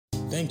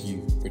Thank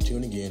you for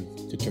tuning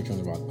in to Church on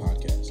the Rock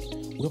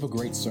podcast. We have a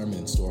great sermon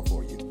in store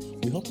for you.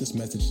 We hope this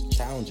message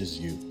challenges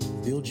you,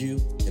 builds you,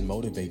 and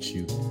motivates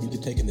you into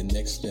taking the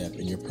next step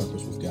in your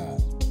purpose with God.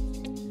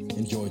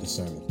 Enjoy the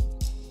sermon.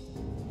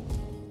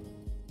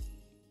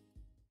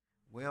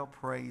 Well,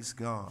 praise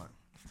God.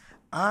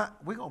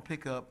 We're going to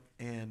pick up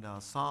in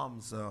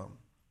Psalms, the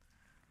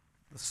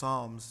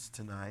Psalms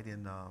tonight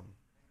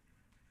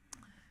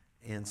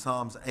in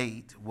Psalms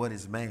 8, What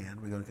is Man?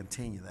 We're going to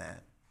continue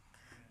that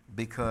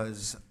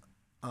because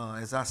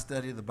as I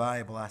study the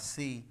Bible, I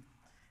see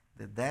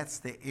that that's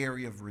the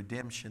area of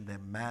redemption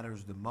that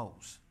matters the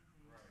most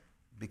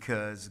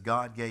because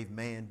God gave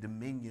man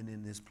dominion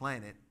in this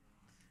planet,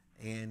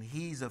 and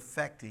he's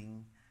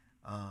affecting,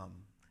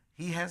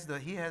 he has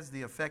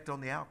the effect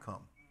on the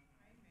outcome.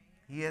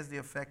 He has the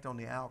effect on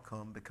the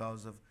outcome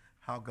because of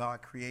how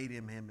God created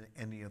him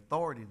and the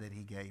authority that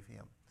he gave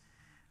him.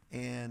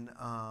 And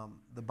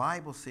the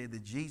Bible said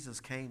that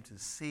Jesus came to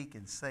seek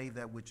and save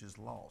that which is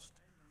lost.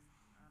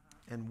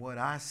 And what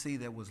I see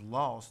that was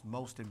lost,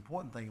 most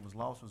important thing that was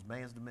lost was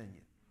man's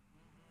dominion.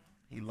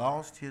 He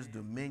lost his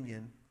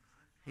dominion.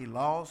 He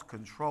lost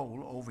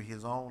control over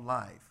his own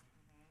life.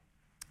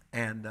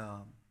 And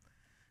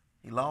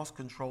he lost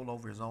control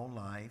over his own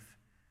life.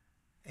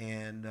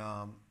 And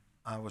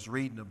I was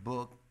reading a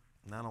book,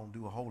 and I don't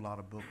do a whole lot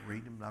of book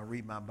reading. I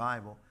read my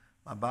Bible.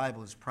 My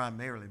Bible is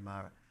primarily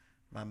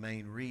my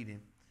main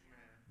reading.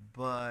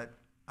 But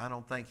I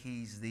don't think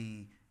he's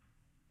the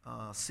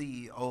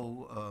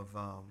CEO of,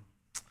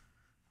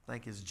 I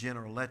think it's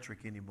General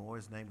Electric anymore.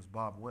 His name is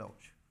Bob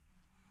Welch.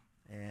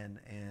 And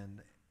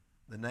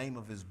the name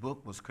of his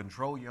book was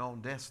Control Your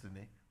Own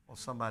Destiny or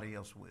Somebody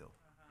Else Will.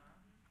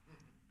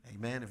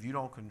 Amen. If you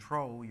don't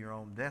control your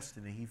own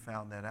destiny, he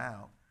found that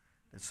out,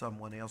 that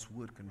someone else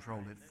would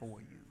control it for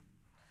you.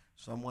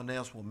 Someone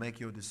else will make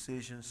your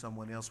decisions.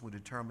 Someone else will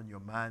determine your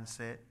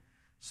mindset.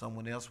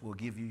 Someone else will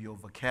give you your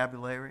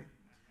vocabulary.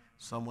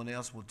 Someone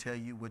else will tell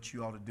you what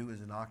you ought to do as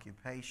an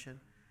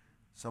occupation.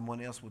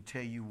 Someone else will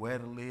tell you where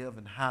to live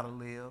and how to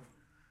live.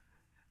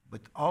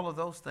 But all of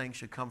those things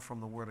should come from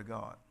the Word of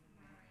God.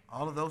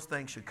 All of those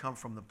things should come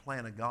from the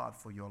plan of God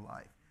for your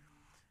life.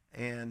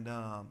 And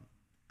I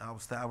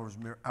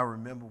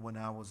remember when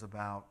I was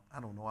about, I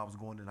was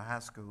going into high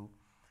school,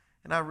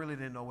 and I really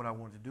didn't know what I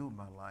wanted to do with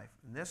my life.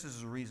 And this is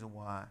the reason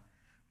why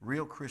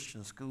real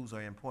Christian schools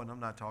are important.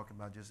 I'm not talking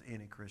about just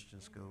any Christian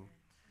school.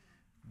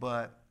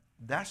 But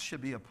that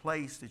should be a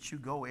place that you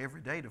go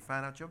every day to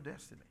find out your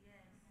destiny.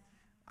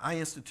 Our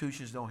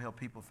institutions don't help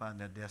people find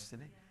their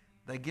destiny.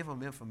 They give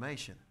them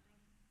information.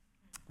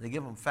 They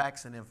give them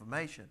facts and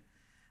information,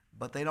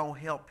 but they don't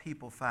help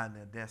people find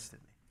their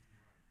destiny.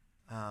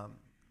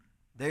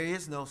 There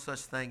is no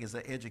such thing as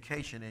an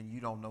education and you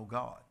don't know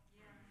God.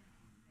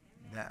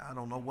 Now, I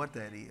don't know what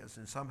that is,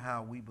 and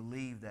somehow we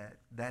believe that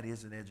that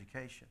is an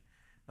education.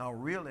 Now,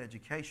 real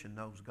education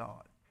knows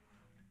God.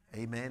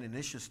 Amen. And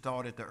this should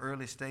start at the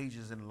early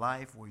stages in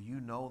life where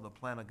you know the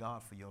plan of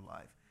God for your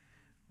life.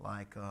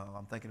 Like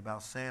I'm thinking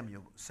about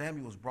Samuel.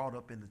 Samuel was brought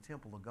up in the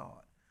temple of God.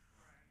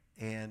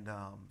 And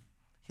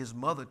his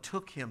mother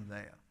took him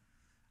there.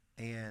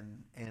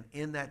 And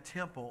in that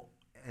temple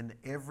and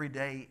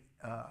everyday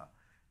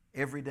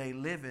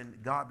living,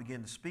 God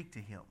began to speak to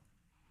him.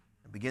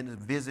 And began to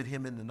visit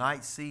him in the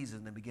night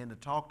season and began to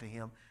talk to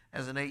him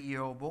as an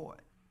 8-year-old boy.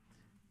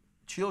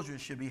 Children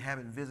should be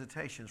having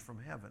visitations from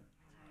heaven.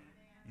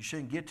 You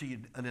shouldn't get to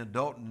an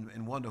adult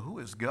and wonder, who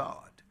is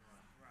God?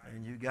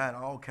 And you got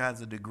all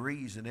kinds of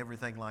degrees and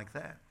everything like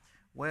that.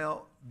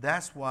 Well,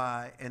 that's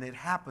why, and it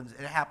happens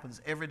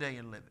every day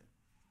in living.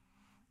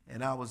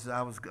 And I was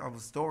a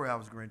story I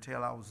was going to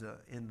tell. I was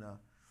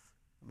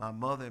my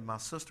mother and my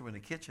sister were in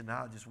the kitchen.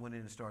 I just went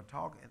in and started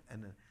talking,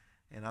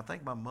 and I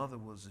think my mother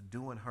was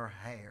doing her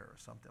hair or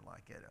something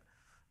like that.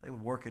 They were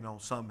working on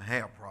some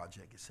hair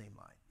project, it seemed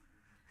like.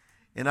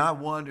 And I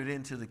wandered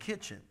into the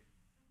kitchen,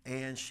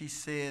 and she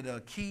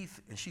said,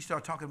 Keith, and she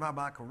started talking about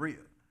my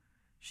career.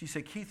 She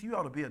said, Keith, you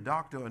ought to be a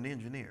doctor or an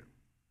engineer.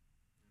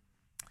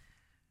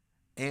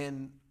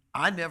 And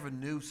I never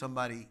knew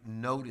somebody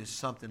noticed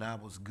something I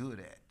was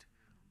good at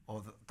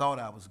or thought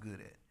I was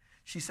good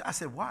at. I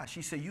said, why?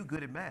 She said, you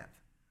good at math.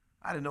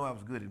 I didn't know I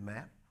was good at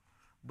math.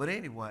 But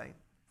anyway,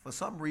 for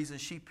some reason,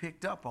 she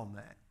picked up on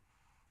that.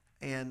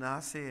 And I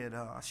said,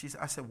 I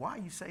said, why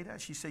you say that?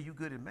 She said, you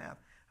good at math.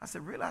 I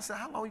said, really? I said,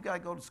 how long you got to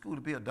go to school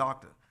to be a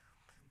doctor?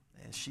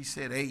 And she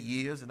said 8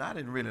 years, and I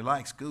didn't really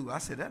like school. I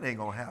said, that ain't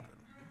going to happen.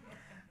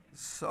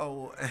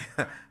 So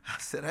I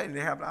said, that ain't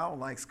happen. I don't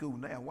like school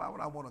now. Why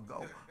would I want to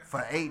go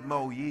for 8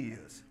 more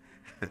years?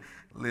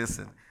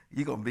 Listen,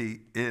 you're going to be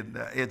in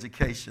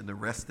education the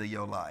rest of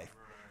your life.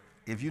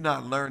 If you're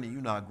not learning,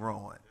 you're not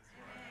growing.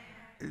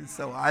 And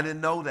so I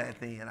didn't know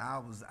that then.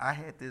 I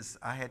had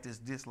this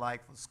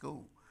dislike for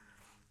school.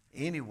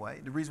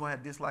 Anyway, the reason why I had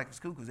a dislike for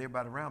school because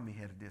everybody around me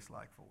had a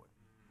dislike for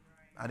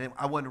it.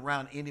 I wasn't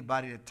around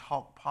anybody that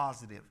talked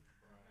positive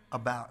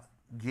about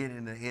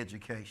getting an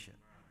education.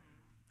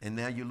 And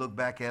now you look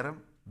back at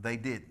them, they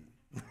didn't.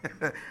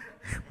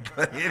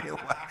 But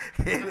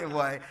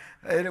anyway,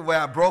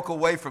 I broke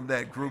away from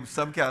that group.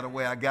 Some kind of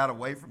way I got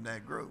away from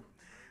that group.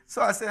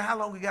 So I said, how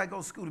long we got to go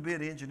to school to be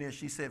an engineer?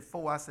 She said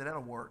 4. I said,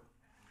 that'll work.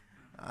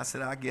 I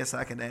said, I guess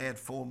I can add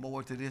 4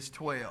 more to this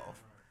 12.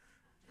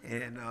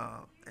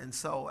 And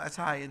so that's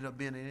how I ended up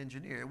being an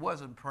engineer. It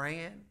wasn't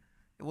praying.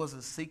 It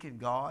wasn't seeking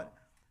God.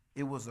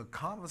 It was a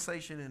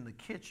conversation in the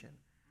kitchen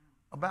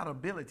about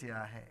ability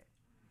I had.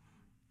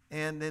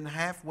 And then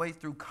halfway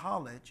through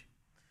college,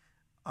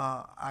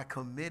 I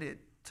committed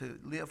to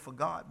live for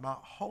God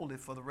wholly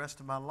for the rest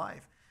of my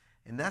life.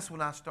 And that's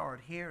when I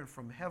started hearing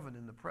from heaven,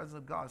 and the presence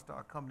of God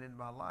started coming into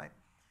my life.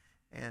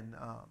 And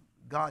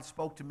God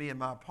spoke to me in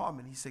my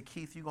apartment. He said,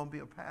 Keith, you're going to be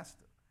a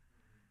pastor.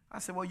 I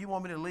said, well, you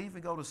want me to leave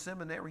and go to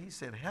seminary? He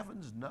said,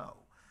 heavens no.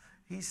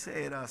 He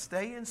said,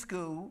 stay in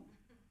school.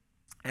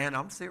 And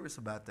I'm serious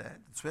about that,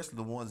 especially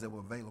the ones that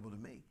were available to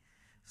me.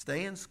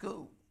 Stay in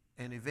school.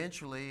 And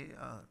eventually,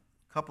 a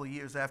couple of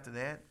years after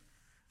that,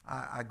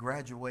 I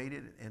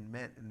graduated and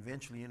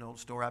eventually, the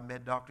story, I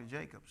met Dr.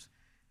 Jacobs.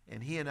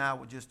 And he and I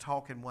were just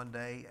talking one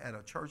day at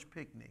a church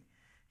picnic.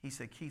 He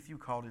said, Keith, you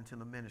called into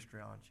the ministry,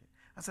 aren't you?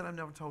 I said, I've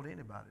never told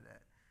anybody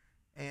that.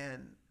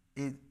 And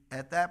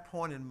at that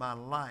point in my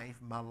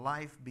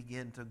life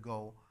began to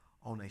go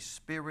on a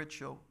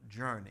spiritual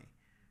journey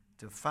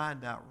to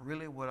find out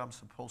really what I'm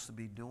supposed to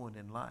be doing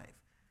in life.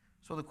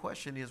 So the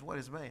question is, what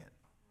is man?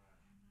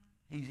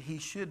 He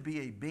should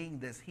be a being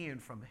that's hearing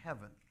from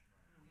heaven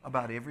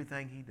about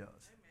everything he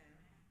does.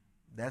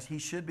 He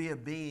should be a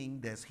being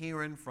that's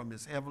hearing from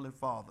his heavenly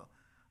Father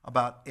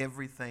about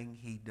everything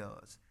he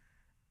does.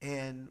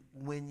 And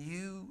when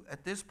you,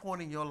 at this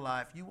point in your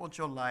life, you want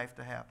your life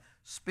to have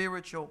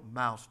spiritual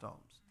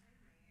milestones.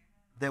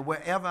 That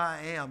wherever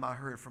I am, I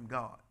heard from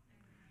God.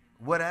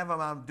 Whatever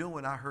I'm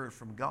doing, I heard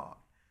from God.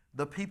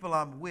 The people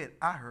I'm with,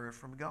 I heard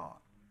from God.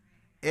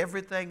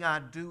 Everything I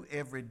do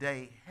every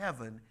day,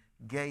 heaven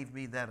gave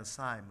me that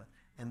assignment.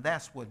 And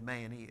that's what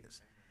man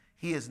is.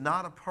 He is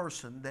not a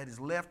person that is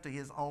left to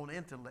his own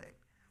intellect,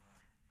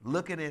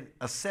 looking at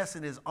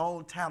assessing his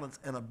own talents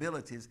and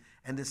abilities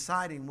and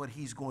deciding what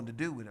he's going to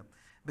do with them.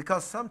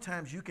 Because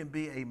sometimes you can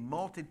be a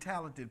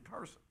multi-talented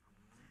person,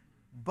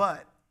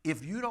 but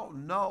if you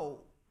don't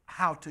know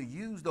how to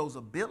use those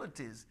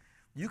abilities,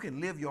 you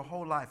can live your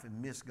whole life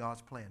and miss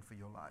God's plan for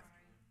your life.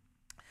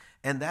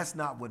 And that's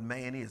not what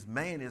man is.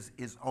 Man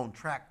is on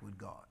track with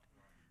God.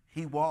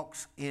 He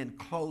walks in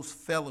close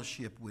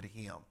fellowship with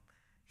him.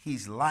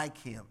 He's like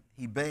him.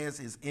 He bears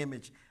his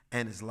image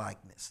and his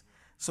likeness.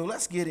 So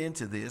let's get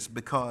into this,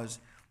 because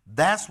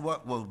that's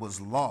what was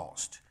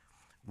lost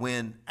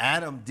when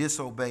Adam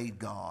disobeyed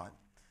God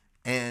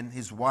and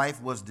his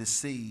wife was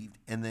deceived,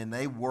 and then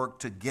they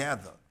worked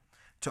together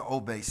to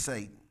obey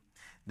Satan.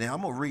 Now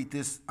I'm going to read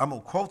this. I'm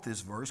going to quote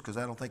this verse because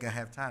I don't think I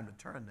have time to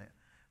turn there.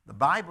 The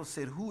Bible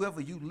said,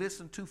 whoever you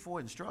listen to for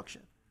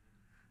instruction,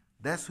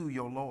 that's who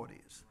your Lord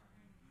is.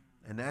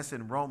 And that's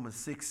in Romans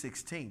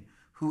 6:16.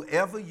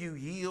 Whoever you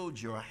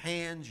yield your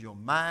hands, your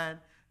mind,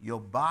 your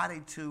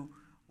body to,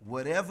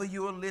 whatever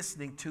you're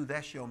listening to,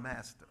 that's your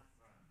master.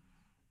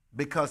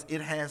 Because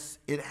it has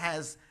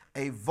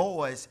a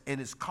voice, and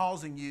it's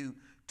causing you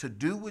to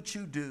do what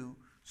you do,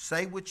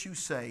 say what you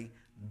say,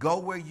 go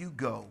where you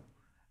go.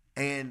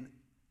 And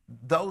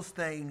those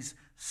things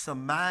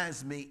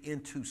surmise me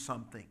into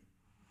something.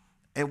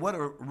 And what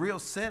a real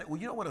sinner, well,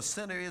 you know what a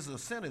sinner is? A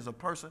sinner is a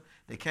person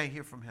that can't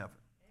hear from heaven.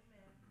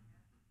 Amen.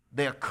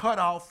 They're cut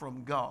off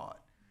from God.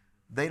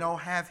 They don't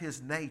have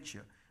his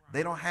nature.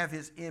 They don't have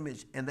his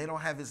image, and they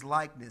don't have his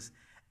likeness.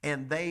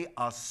 And they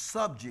are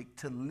subject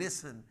to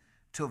listen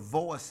to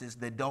voices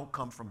that don't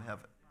come from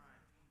heaven.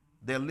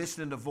 They're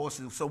listening to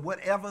voices. So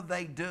whatever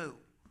they do,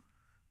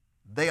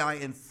 they are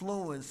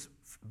influenced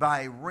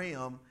by a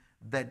realm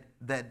that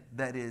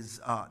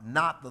is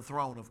not the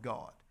throne of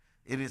God.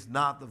 It is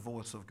not the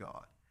voice of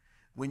God.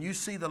 When you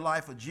see the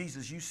life of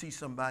Jesus, you see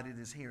somebody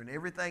that's hearing.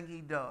 Everything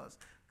he does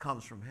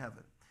comes from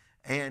heaven.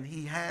 And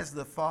he has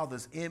the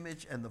Father's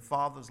image and the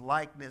Father's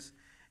likeness.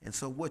 And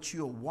so what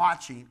you're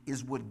watching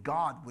is what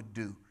God would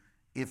do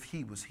if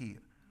he was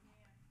here.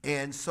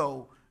 And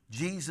so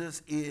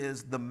Jesus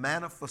is the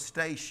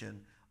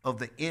manifestation of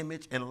the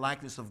image and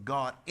likeness of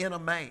God in a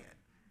man,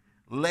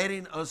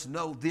 letting us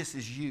know this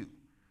is you.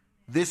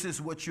 This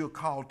is what you're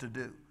called to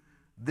do.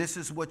 This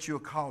is what you're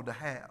called to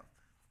have.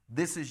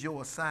 This is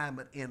your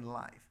assignment in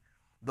life.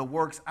 The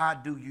works I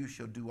do, you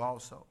shall do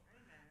also.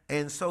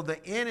 Amen. And so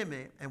the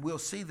enemy, and we'll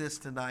see this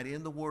tonight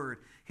in the Word,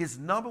 his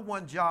number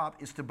one job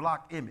is to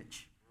block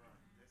image.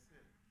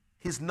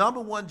 His number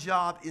one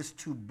job is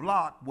to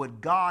block what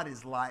God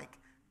is like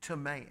to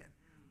man.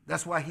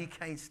 That's why he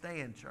can't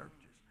stand churches.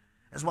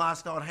 That's why I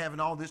started having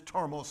all this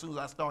turmoil as soon as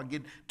I started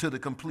getting to the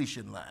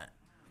completion line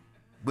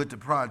with the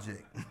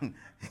project.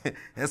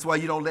 That's why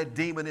you don't let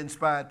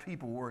demon-inspired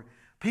people work.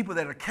 People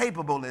that are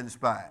capable and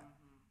inspired.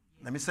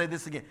 Let me say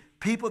this again.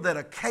 People that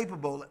are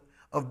capable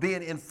of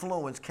being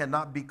influenced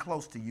cannot be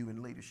close to you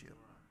in leadership.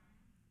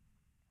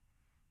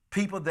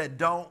 People that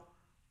don't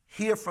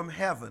hear from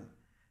heaven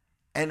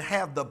and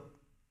have the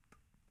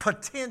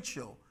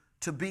potential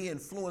to be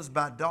influenced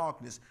by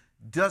darkness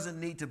doesn't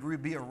need to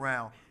be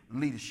around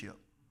leadership.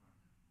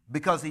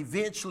 Because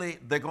eventually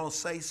they're going to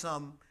say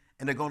something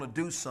and they're going to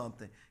do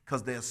something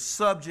because they're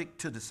subject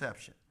to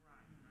deception.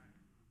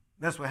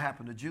 That's what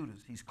happened to Judas.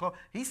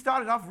 He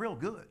started off real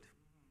good.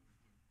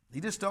 He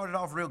just started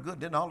off real good.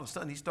 Then all of a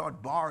sudden he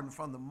started borrowing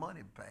from the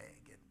money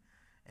bag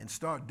and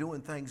started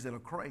doing things that are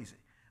crazy.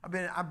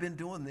 I've been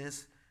doing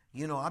this.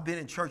 You know, I've been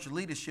in church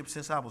leadership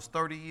since I was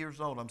 30 years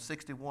old. I'm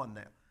 61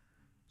 now.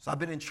 So I've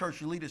been in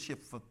church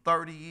leadership for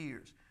 30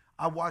 years.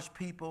 I watch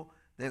people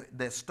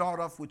that start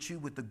off with you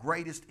with the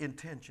greatest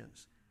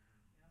intentions,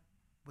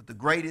 with the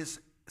greatest,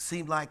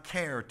 seem like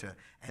character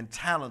and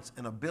talents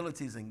and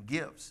abilities and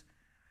gifts.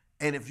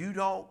 And if you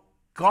don't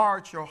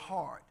guard your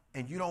heart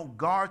and you don't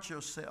guard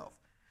yourself,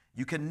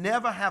 you can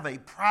never have a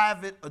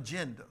private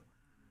agenda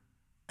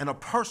and a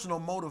personal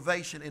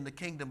motivation in the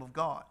kingdom of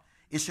God.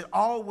 It should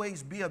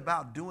always be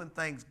about doing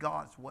things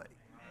God's way.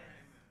 Amen.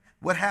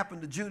 What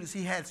happened to Judas,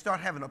 he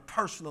started having a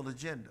personal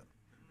agenda.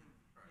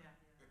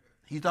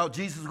 He thought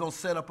Jesus was going to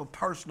set up a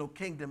personal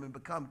kingdom and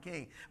become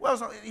king. Well,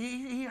 so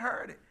he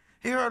heard it.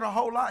 He heard a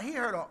whole lot. He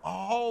heard a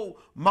whole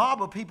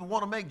mob of people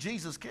want to make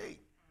Jesus king.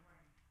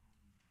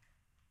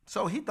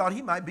 So he thought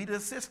he might be the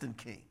assistant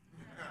king.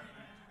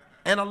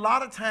 And a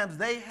lot of times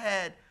they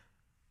had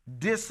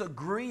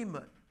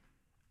disagreement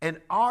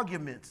and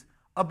arguments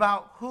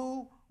about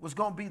who was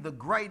going to be the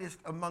greatest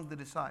among the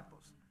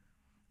disciples.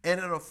 And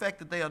it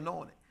affected their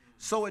anointing.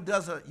 So it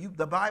does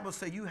the Bible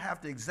says you have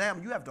to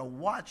examine, you have to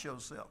watch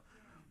yourself.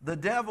 The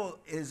devil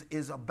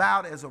is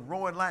about as a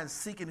roaring lion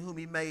seeking whom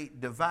he may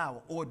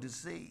devour or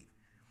deceive.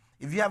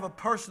 If you have a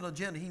personal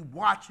agenda, he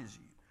watches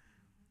you.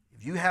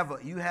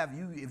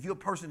 If you're a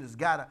person that's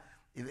got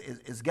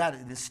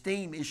an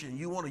esteem issue and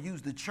you want to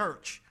use the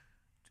church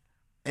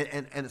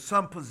and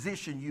some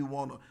position you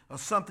want or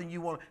something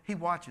you want, he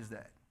watches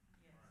that.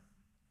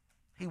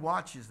 He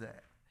watches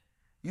that.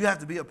 You have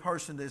to be a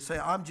person that say,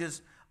 I'm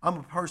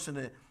a person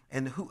that,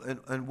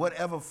 and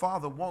whatever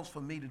Father wants for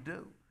me to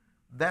do,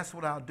 that's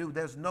what I'll do.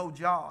 There's no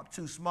job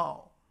too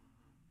small.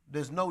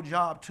 There's no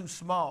job too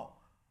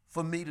small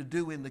for me to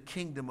do in the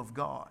kingdom of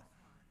God.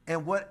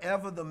 And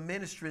whatever the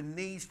ministry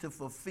needs to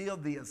fulfill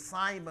the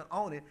assignment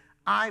on it,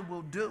 I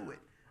will do it.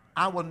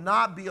 I will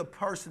not be a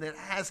person that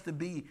has to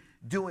be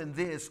doing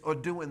this or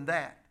doing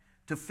that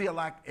to feel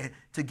like,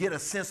 to get a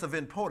sense of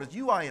importance.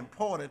 You are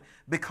important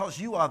because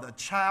you are the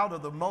child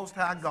of the Most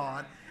High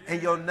God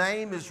and your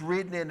name is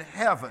written in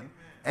heaven.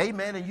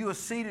 Amen. And you are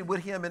seated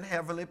with him in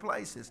heavenly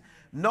places.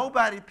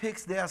 Nobody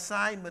picks their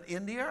assignment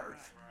in the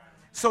earth.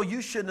 So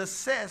you should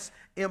assess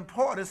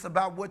importance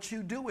about what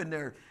you do in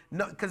there.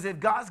 Because if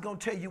God's going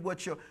to tell you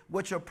what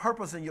your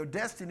purpose and your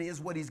destiny is,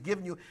 what he's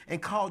given you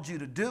and called you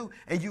to do,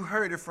 and you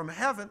heard it from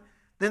heaven,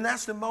 then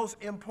that's the most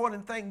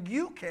important thing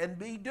you can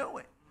be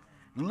doing.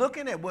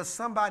 Looking at what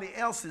somebody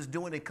else is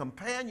doing and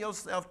comparing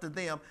yourself to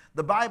them,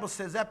 the Bible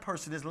says that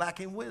person is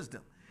lacking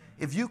wisdom.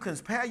 If you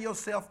compare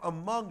yourself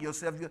among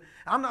yourself,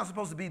 I'm not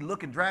supposed to be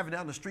driving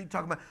down the street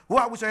talking about,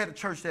 well, I wish I had a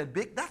church that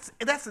big.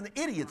 That's an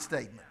idiot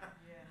statement.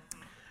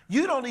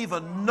 You don't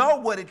even know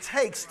what it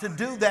takes to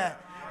do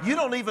that. You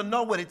don't even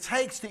know what it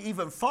takes to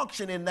even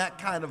function in that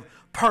kind of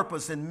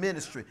purpose and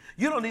ministry.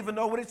 You don't even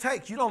know what it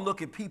takes. You don't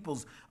look at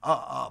people's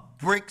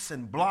bricks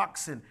and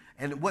blocks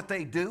and what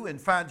they do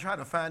and try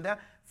to find out.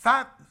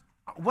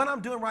 What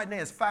I'm doing right now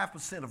is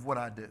 5% of what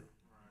I do.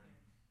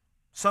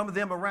 Some of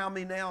them around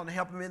me now and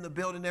helping me in the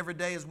building every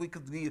day as we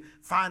could be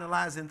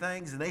finalizing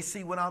things, and they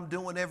see what I'm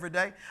doing every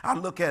day. I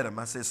look at them.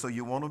 I say, so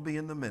you want to be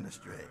in the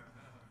ministry?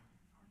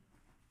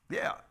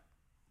 Yeah.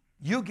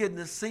 You're getting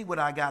to see what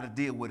I got to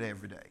deal with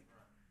every day.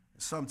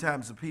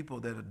 Sometimes the people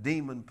that are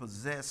demon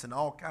possessed and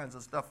all kinds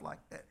of stuff like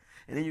that.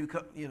 And then you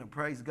come,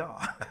 praise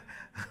God.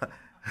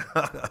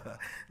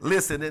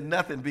 Listen, there's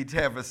nothing be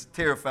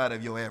terrified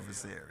of your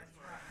adversary.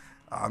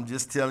 I'm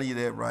just telling you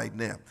that right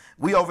now.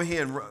 We over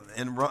here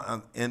in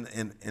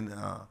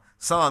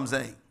Psalms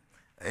 8.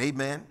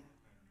 Amen.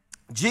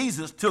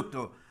 Jesus took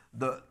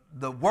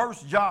the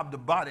worst job the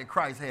body of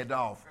Christ had to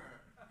offer.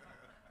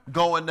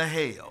 Going to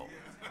hell.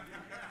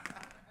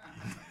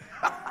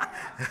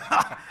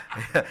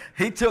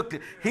 He took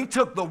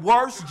the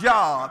worst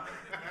job.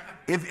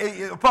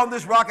 If upon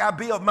this rock I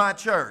build my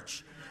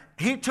church.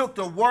 He took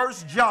the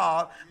worst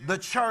job the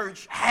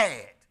church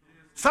had.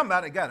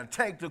 Somebody got to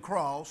take the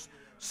cross.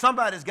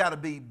 Somebody's got to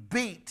be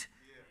beat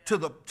to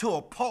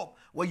a pulp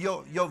where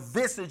your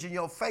visage and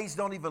your face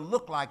don't even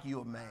look like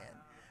you're a man.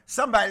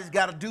 Somebody's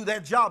got to do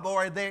that job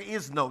or there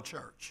is no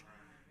church.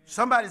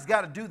 Somebody's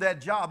got to do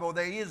that job or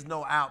there is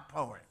no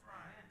outpouring.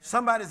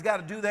 Somebody's got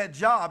to do that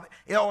job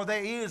or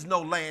there is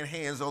no laying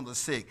hands on the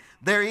sick.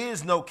 There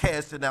is no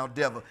casting out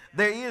devil.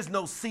 There is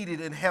no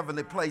seated in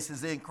heavenly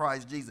places in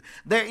Christ Jesus.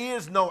 There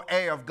is no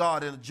heir of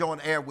God and a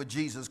joint heir with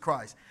Jesus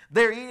Christ.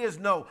 There is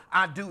no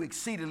I do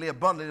exceedingly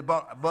abundantly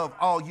above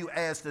all you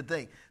ask to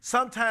think.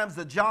 Sometimes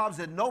the jobs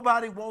that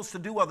nobody wants to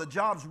do are the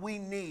jobs we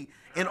need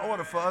in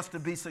order for us to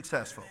be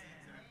successful.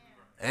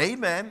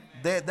 Amen.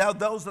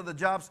 Those are the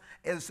jobs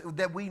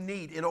that we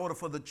need in order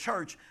for the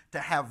church to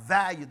have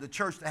value, the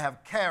church to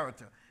have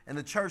character, and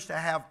the church to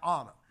have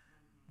honor.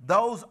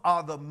 Those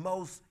are the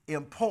most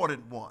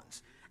important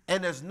ones.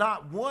 And there's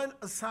not one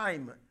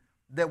assignment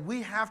that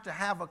we have to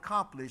have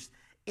accomplished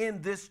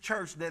in this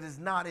church that is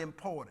not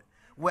important,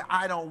 where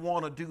I don't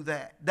want to do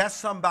that. That's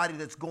somebody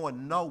that's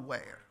going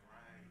nowhere.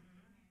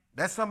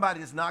 That's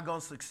somebody that's not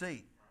going to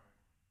succeed.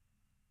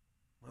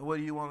 Well, what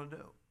do you want to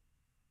do?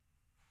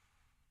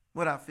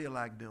 What I feel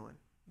like doing?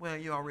 Well,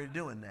 you're already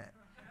doing that.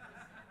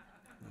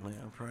 Well,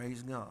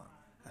 praise God.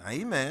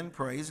 Amen.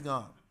 Praise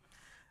God.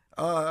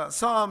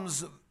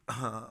 Psalms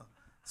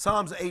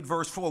 8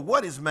 verse 4.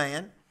 What is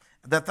man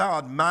that thou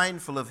art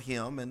mindful of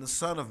him, and the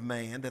son of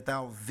man that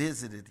thou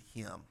visited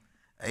him?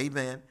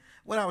 Amen.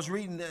 When I was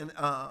reading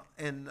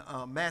in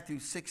Matthew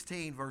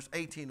 16 verse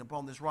 18,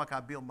 upon this rock I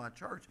build my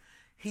church,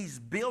 he's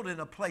building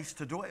a place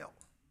to dwell.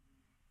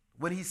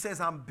 When he says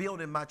I'm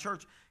building my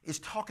church, it's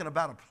talking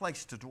about a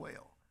place to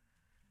dwell.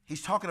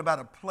 He's talking about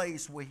a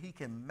place where he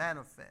can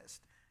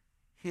manifest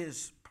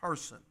his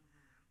person,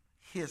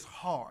 his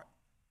heart,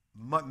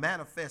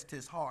 manifest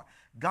his heart.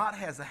 God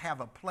has to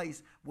have a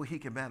place where he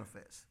can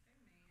manifest.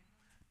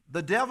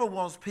 The devil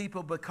wants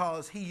people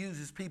because he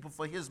uses people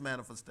for his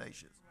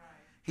manifestations.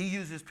 He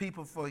uses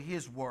people for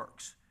his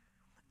works.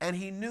 And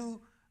he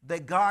knew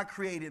that God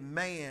created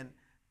man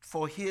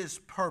for his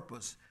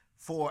purpose,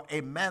 for a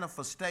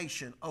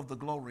manifestation of the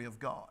glory of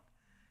God.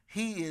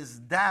 He is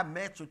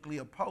diametrically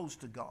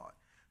opposed to God.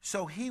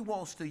 So he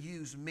wants to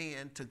use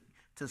men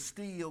to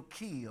steal,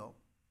 kill,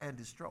 and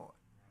destroy.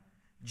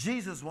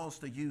 Jesus wants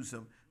to use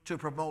them to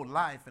promote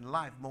life and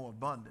life more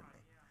abundantly.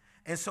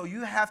 And so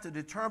you have to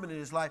determine in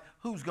his life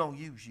who's going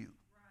to use you,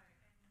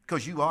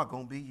 because you are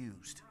going to be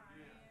used.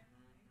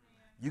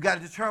 You got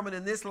to determine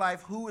in this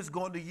life who is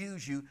going to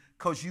use you,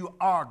 because you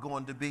are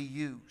going to be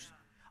used.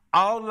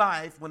 All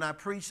life, when I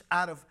preach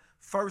out of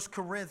 1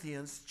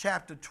 Corinthians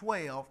chapter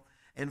 12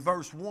 and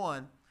verse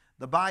 1,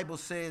 the Bible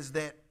says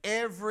that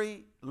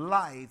every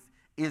life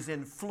is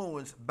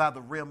influenced by the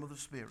realm of the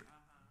Spirit.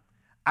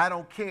 I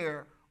don't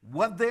care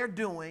what they're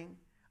doing.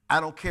 I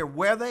don't care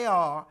where they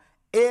are.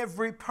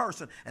 Every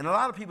person. And a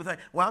lot of people think,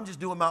 well, I'm just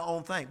doing my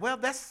own thing. Well,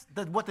 that's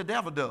what the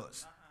devil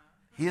does.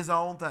 His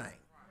own thing.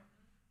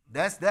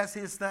 That's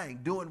his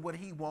thing, doing what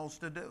he wants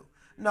to do.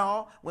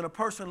 No, when a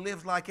person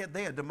lives like that,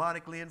 they are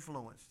demonically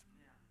influenced.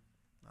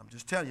 I'm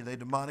just telling you, they're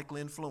demonically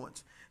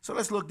influenced. So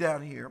let's look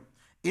down here.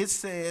 It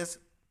says,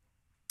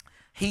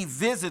 he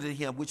visited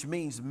him, which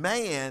means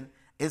man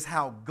is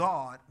how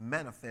God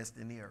manifests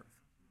in the earth.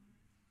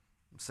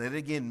 Say it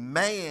again.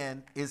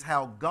 Man is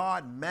how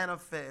God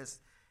manifests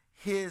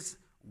his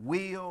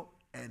will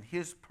and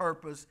his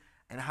purpose,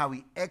 and how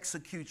he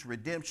executes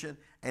redemption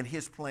and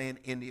his plan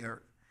in the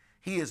earth.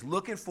 He is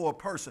looking for a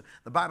person.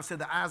 The Bible said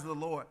the eyes of the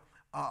Lord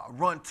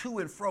run to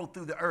and fro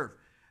through the earth,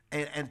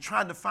 and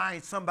trying to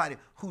find somebody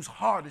whose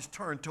heart is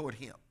turned toward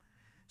him,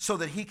 so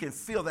that he can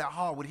fill that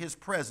heart with his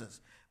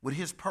presence, with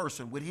his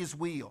person, with his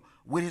will,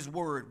 with his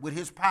word, with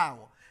his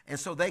power. And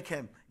so they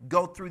can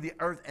go through the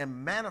earth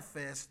and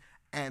manifest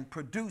and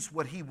produce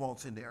what he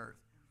wants in the earth.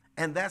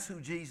 And that's who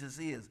Jesus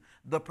is,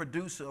 the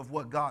producer of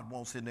what God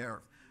wants in the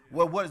earth.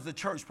 Well, what is the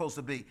church supposed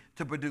to be?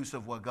 To produce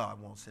of what God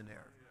wants in the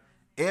earth.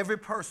 Every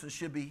person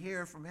should be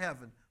hearing from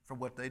heaven for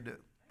what they do.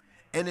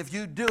 And if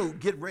you do,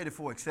 get ready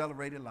for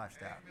accelerated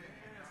lifestyle.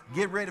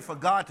 Get ready for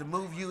God to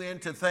move you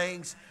into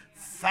things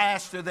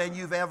faster than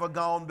you've ever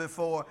gone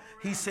before.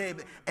 He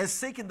said, and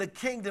seeking the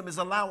kingdom is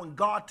allowing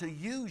God to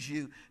use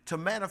you to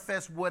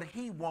manifest what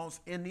he wants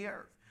in the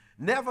earth.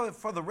 Never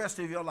for the rest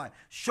of your life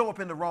show up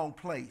in the wrong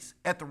place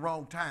at the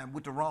wrong time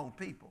with the wrong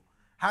people.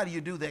 How do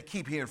you do that?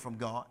 Keep hearing from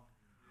God.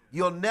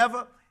 You'll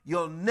never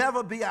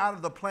be out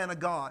of the plan of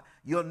God.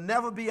 You'll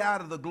never be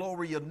out of the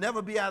glory. You'll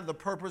never be out of the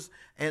purpose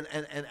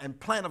and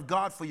plan of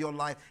God for your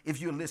life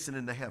if you're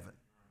listening to heaven.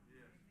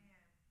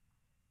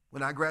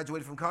 When I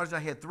graduated from college, I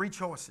had 3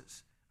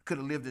 choices. I could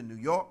have lived in New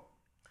York,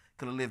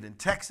 could have lived in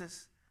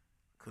Texas,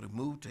 could have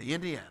moved to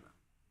Indiana.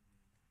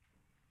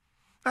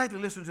 I had to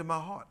listen to my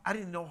heart. I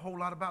didn't know a whole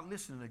lot about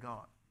listening to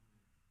God.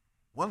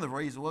 One of the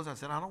reasons was I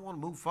said, I don't want to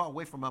move far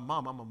away from my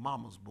mom. I'm a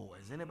mama's boy.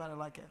 Is anybody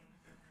like that?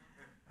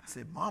 I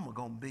said, Mama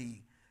going to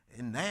be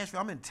in Nashville.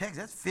 I'm in Texas.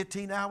 That's a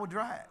 15-hour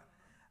drive.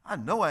 I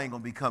know I ain't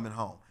going to be coming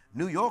home.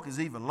 New York is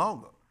even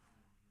longer.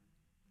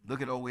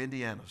 Look at old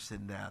Indiana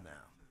sitting down now.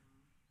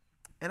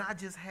 And I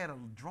just had a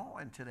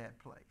drawing to that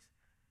place.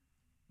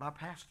 My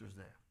pastor's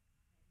there.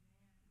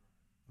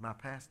 My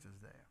pastor's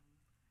there.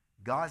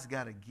 God's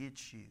got to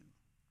get you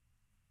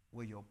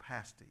where your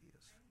pastor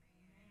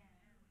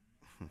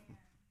is.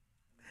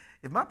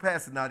 If my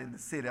pastor's not in the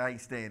city, I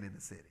ain't staying in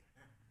the city.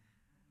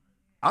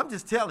 I'm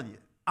just telling you,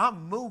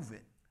 I'm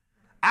moving.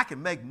 I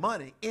can make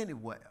money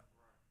anywhere.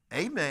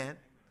 Amen.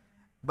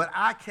 But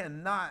I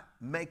cannot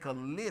make a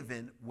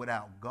living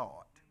without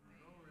God.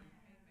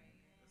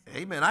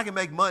 Amen. I can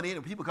make money,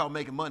 and people call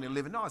making money a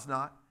living. No, it's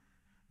not.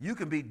 You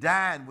can be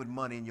dying with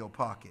money in your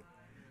pocket.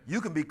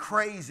 You can be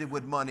crazy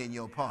with money in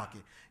your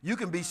pocket. You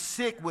can be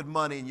sick with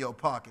money in your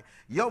pocket.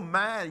 Your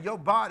mind, your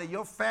body,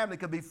 your family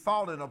can be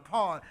falling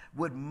apart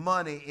with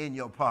money in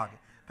your pocket.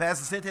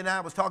 Pastor Cynthia and I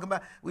we was talking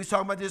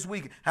about this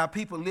week, how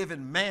people live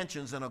in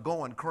mansions and are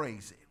going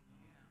crazy.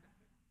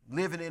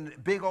 Living in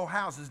big old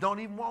houses, don't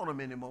even want them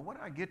anymore. What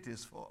do I get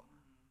this for?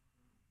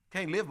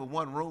 Can't live with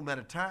one room at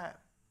a time.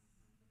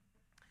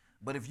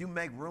 But if you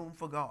make room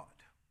for God,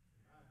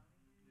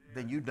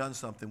 then you've done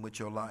something with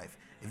your life.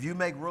 If you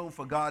make room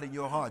for God in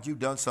your heart, you've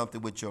done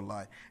something with your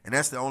life. And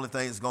that's the only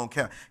thing that's going to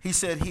count. He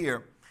said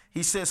here,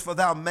 he says, for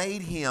thou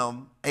made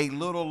him a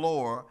little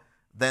lower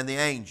than the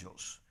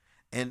angels.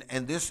 And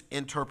this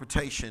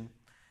interpretation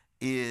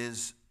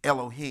is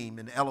Elohim.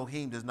 And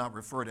Elohim does not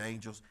refer to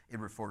angels. It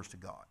refers to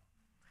God.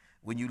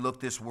 When you look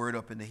this word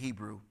up in the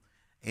Hebrew,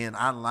 and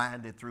I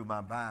lined it through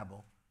my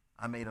Bible,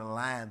 I made a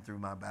line through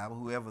my Bible.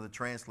 Whoever the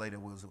translator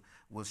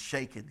was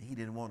shaking. He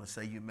didn't want to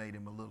say you made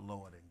him a little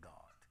lower than God.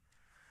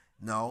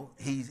 No,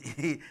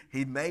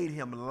 he made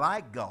him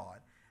like God,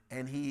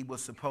 and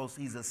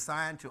he's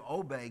assigned to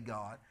obey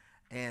God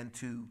and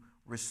to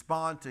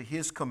respond to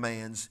his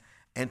commands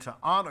and to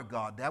honor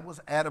God. That was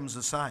Adam's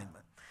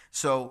assignment.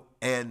 So,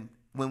 and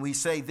when we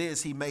say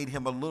this, he made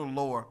him a little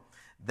lower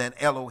than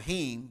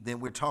Elohim,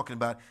 then we're talking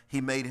about he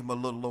made him a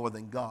little lower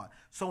than God.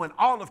 So in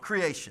all of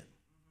creation,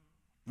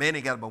 man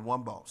ain't got but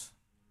one boss.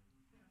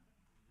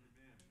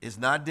 It's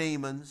not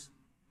demons.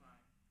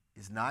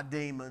 It's not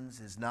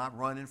demons. It's not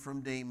running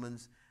from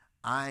demons.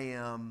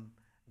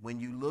 When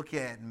you look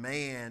at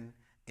man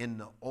in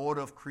the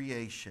order of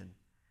creation,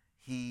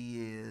 he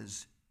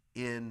is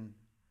in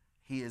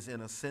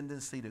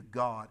ascendancy to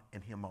God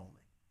and him only.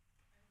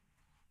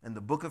 In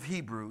the book of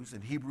Hebrews,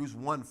 in Hebrews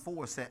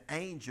 1:4 said,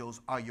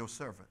 angels are your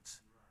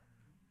servants.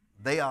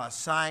 They are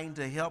assigned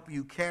to help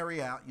you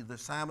carry out the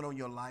assignment on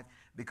your life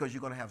because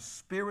you're going to have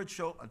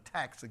spiritual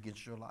attacks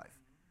against your life.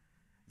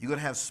 You're going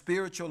to have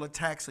spiritual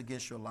attacks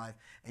against your life,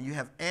 and you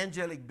have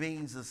angelic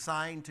beings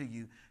assigned to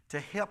you to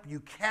help you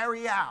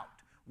carry out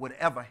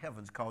whatever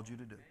heaven's called you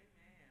to do.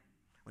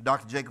 When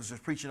Dr. Jacobs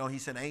was preaching on, he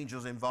said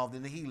angels involved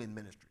in the healing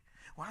ministry.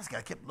 Well, this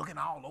guy kept looking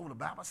all over the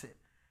Bible. I said,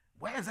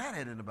 where's that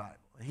at in the Bible?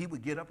 And he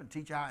would get up and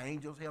teach how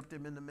angels helped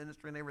him in the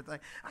ministry and everything.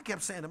 I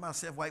kept saying to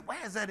myself, wait,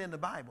 where is that in the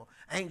Bible?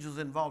 Angels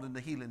involved in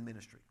the healing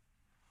ministry.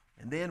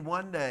 And then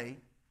one day,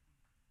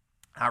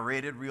 I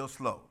read it real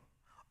slow.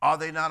 Are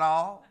they not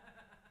all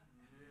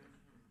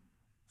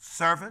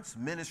servants,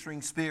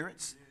 ministering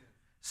spirits,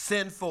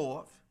 sent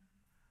forth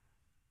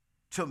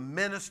to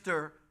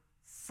minister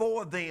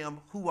for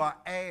them who are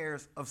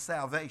heirs of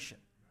salvation,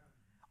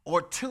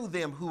 or to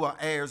them who are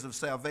heirs of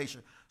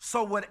salvation?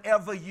 So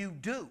whatever you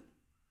do,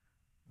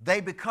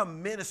 they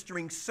become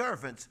ministering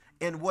servants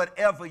in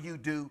whatever you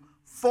do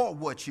for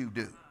what you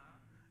do.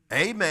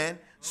 Amen.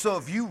 So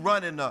if you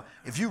run in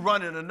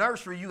a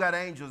nursery, you got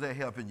angels that are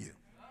helping you.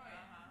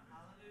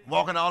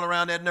 Walking all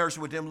around that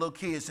nursery with them little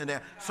kids in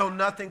there. So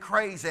nothing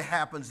crazy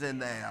happens in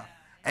there.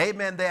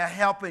 Amen. They're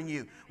helping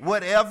you.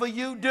 Whatever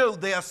you do,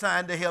 they're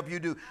assigned to help you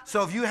do.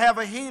 So if you have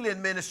a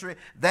healing ministry,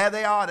 there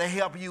they are to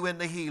help you in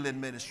the healing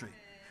ministry.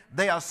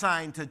 They are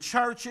assigned to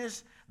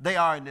churches. They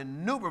are an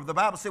innumerable. The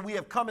Bible said we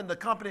have come in the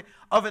company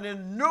of an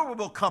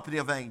innumerable company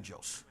of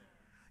angels.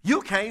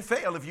 You can't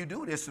fail if you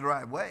do this the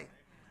right way.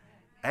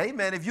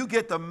 Amen. If you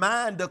get the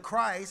mind of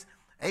Christ,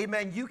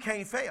 amen, you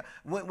can't fail.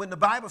 When the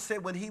Bible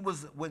said when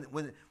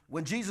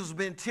Jesus was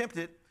being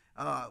tempted,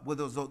 with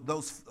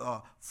those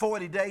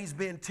 40 days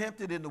being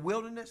tempted in the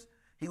wilderness,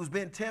 he was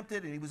being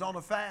tempted and he was on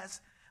a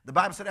fast. The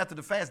Bible said after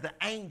the fast, the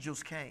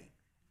angels came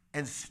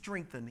and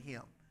strengthened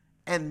him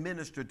and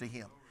ministered to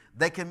him.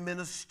 They can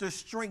minister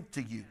strength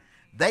to you.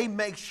 They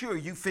make sure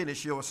you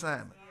finish your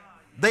assignment.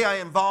 They are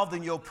involved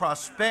in your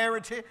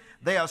prosperity.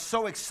 They are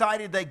so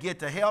excited they get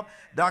to help.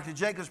 Dr.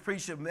 Jacobs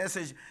preached a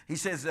message. He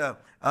says,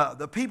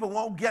 the people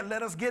won't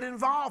let us get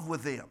involved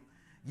with them.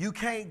 You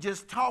can't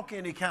just talk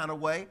any kind of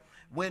way.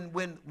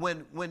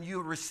 When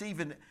you're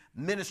receiving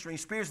ministering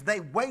spirits,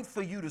 they wait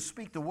for you to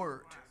speak the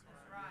word.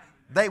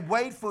 They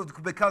wait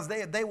because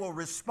they will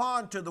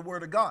respond to the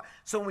word of God.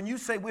 So when you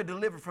say we're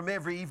delivered from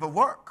every evil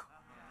work,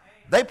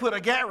 they put a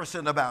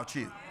garrison about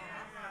you.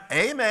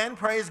 Amen.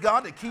 Praise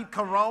God, to keep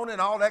corona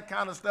and all that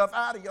kind of stuff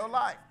out of your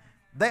life.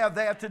 They are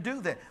there to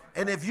do that.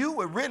 And if you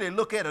would really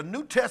look at a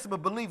New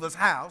Testament believer's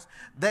house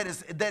that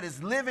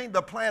is living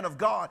the plan of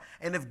God,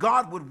 and if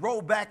God would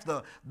roll back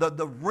the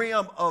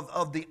rim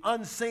of the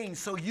unseen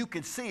so you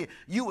could see it,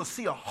 you will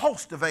see a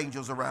host of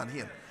angels around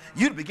him.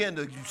 You'd begin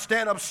to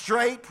stand up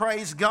straight,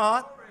 praise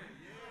God.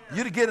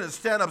 You'd begin to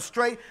stand up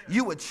straight.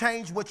 You would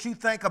change what you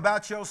think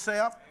about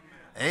yourself.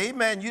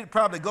 Amen. You'd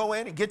probably go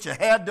in and get your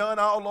hair done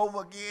all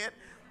over again.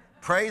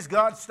 Praise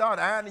God, start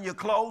ironing your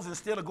clothes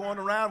instead of going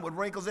around with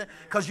wrinkles in.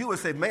 Because you would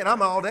say, man,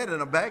 I'm all that in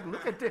a bag.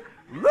 Look at this.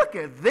 Look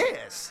at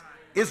this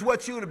is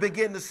what you would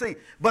begin to see.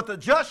 But the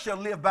just shall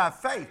live by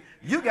faith.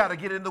 You got to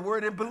get in the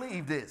word and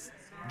believe this.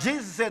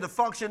 Jesus said to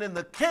function in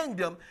the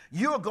kingdom,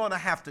 you're going to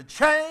have to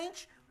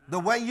change the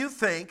way you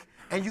think,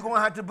 and you're going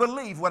to have to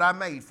believe what I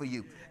made for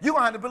you. You're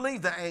going to have to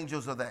believe the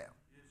angels are there.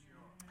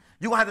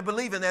 You're going to have to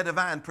believe in their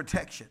divine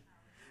protection.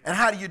 And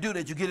how do you do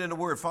that? You get in the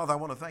Word. Father, I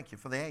want to thank you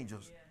for the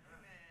angels.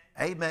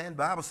 Amen. The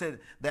Bible said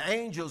the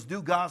angels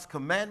do God's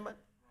commandment.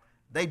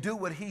 They do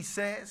what he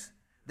says.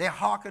 They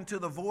hearken to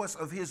the voice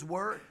of his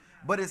word.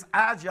 But it's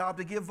our job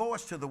to give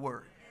voice to the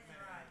word.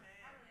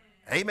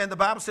 Amen. The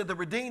Bible said the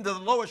redeemed of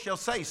the Lord shall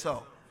say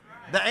so.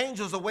 The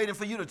angels are waiting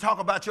for you to talk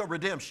about your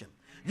redemption.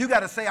 You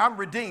got to say, I'm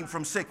redeemed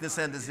from sickness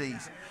and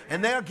disease.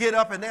 And they'll get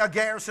up and they'll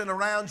garrison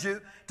around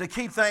you to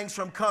keep things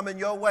from coming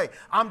your way.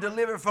 I'm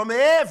delivered from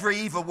every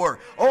evil work.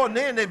 Oh, and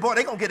then they're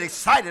going to get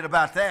excited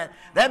about that.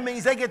 That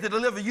means they get to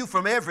deliver you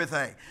from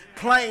everything.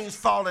 Planes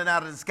falling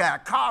out of the sky,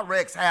 car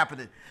wrecks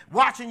happening,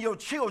 watching your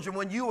children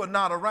when you are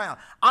not around.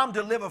 I'm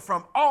delivered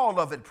from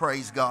all of it,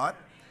 praise God.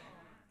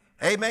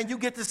 Amen. You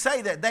get to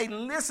say that. They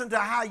listen to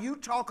how you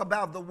talk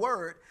about the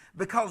word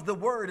because the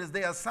word is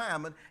their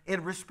assignment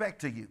in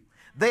respect to you.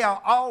 They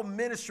are all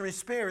ministering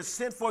spirits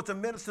sent forth to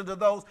minister to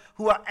those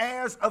who are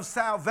heirs of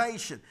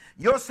salvation.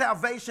 Your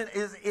salvation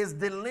is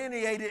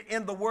delineated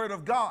in the Word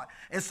of God.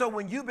 And so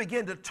when you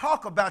begin to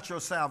talk about your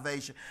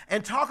salvation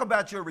and talk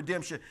about your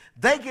redemption,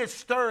 they get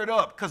stirred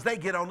up because they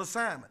get on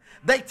assignment.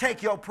 They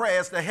take your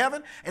prayers to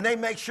heaven and they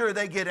make sure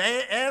they get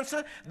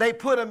answered. They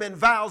put them in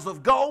vials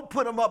of gold,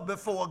 put them up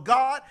before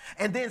God,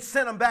 and then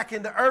send them back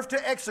into earth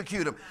to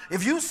execute them.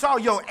 If you saw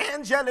your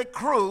angelic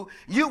crew,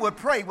 you would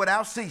pray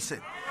without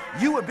ceasing.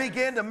 You would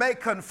begin to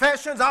make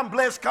confessions. I'm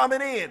blessed coming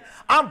in.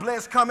 I'm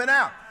blessed coming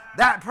out.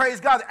 That,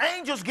 praise God, the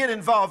angels get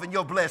involved in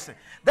your blessing.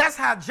 That's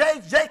how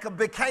Jacob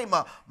became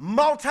a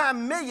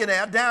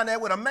multi-millionaire down there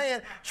with a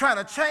man trying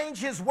to change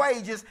his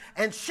wages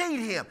and cheat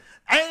him.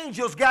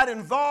 Angels got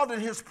involved in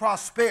his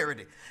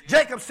prosperity.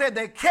 Jacob said,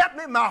 they kept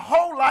me my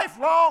whole life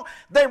long.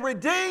 They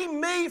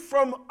redeemed me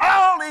from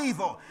all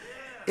evil.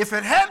 If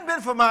it hadn't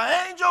been for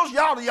my angels,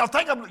 y'all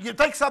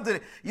think something,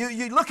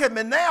 you look at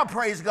me now,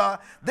 praise God,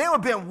 they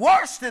would have been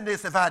worse than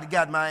this if I had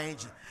got my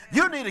angels.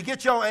 You need to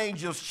get your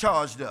angels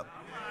charged up.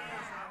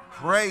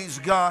 Praise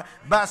God,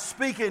 by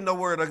speaking the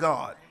word of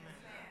God.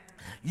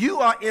 You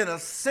are in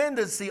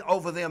ascendancy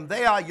over them.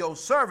 They are your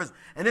servants.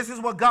 And this is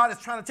what God is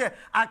trying to tell you.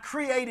 I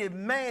created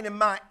man in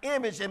my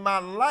image and my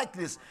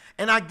likeness,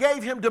 and I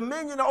gave him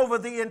dominion over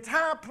the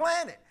entire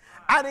planet.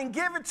 I didn't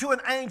give it to an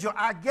angel.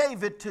 I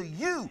gave it to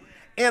you.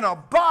 In a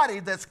body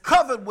that's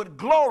covered with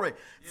glory,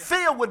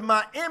 filled with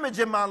my image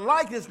and my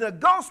likeness. Now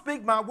go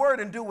speak my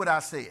word and do what I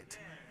said.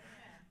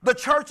 The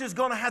church is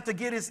going to have to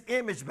get its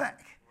image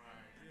back.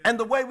 And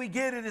the way we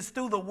get it is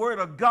through the word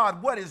of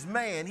God. What is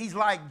man? He's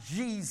like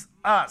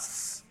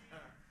Jesus.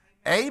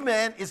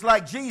 Amen. It's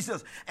like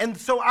Jesus. And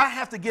so I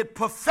have to get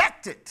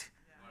perfected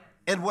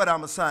in what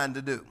I'm assigned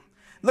to do.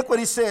 Look what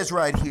he says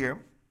right here.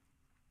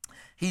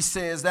 He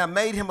says, "Thou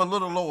made him a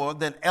little lower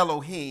than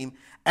Elohim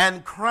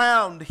and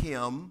crowned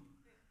him."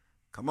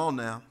 Come on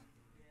now.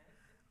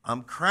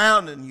 I'm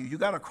crowning you. You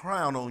got a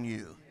crown on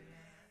you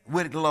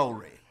with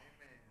glory.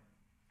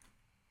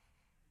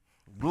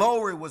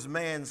 Glory was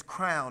man's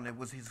crown. It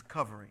was his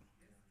covering.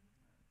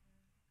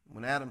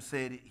 When Adam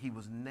said he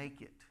was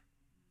naked,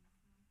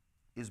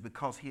 it's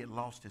because he had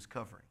lost his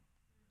covering.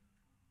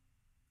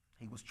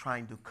 He was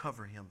trying to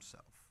cover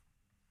himself.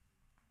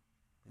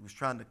 He was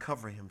trying to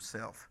cover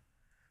himself.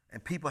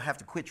 And people have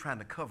to quit trying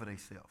to cover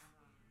themselves.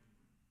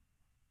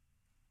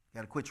 You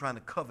got to quit trying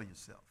to cover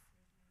yourself.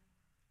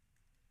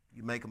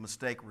 You make a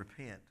mistake,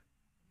 repent.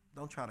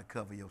 Don't try to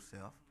cover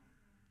yourself.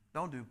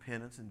 Don't do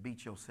penance and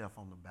beat yourself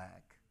on the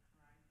back.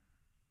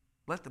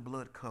 Let the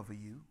blood cover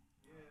you.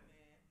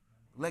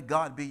 Let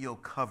God be your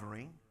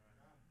covering.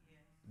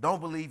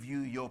 Don't believe you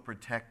your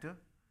protector.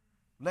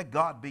 Let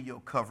God be your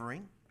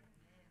covering.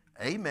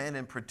 Amen,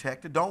 and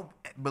protector. Don't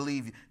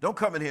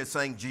come in here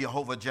saying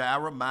Jehovah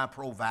Jireh, my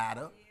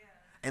provider,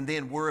 and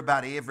then worry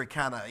about every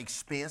kind of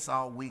expense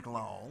all week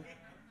long.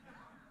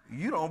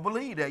 You don't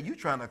believe that. You're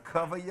trying to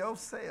cover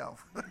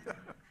yourself.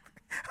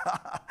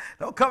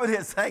 Don't come in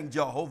here saying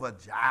Jehovah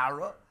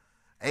Jireh.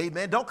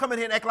 Amen. Don't come in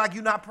here and act like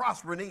you're not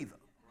prospering either.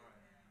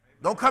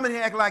 Don't come in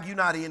here and act like you're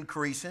not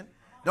increasing.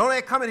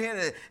 Don't come in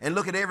here and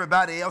look at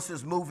everybody else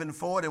is moving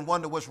forward and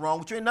wonder what's wrong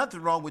with you. Ain't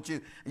nothing wrong with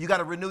you. You got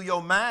to renew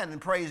your mind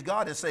and praise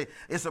God and say,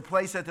 it's a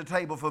place at the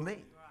table for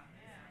me.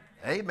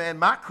 Amen.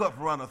 My cup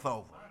runneth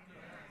over.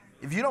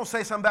 If you don't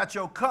say something about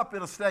your cup,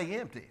 it'll stay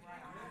empty.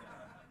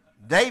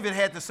 David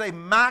had to say,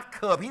 my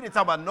cup. He didn't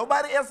talk about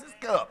nobody else's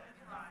cup.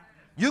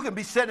 You can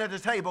be sitting at the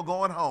table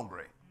going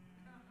hungry.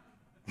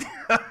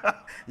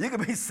 You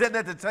can be sitting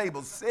at the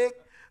table sick,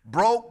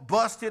 broke,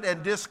 busted,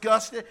 and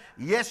disgusted.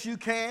 Yes, you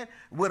can.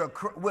 With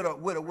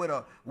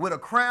a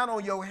crown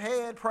on your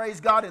head, praise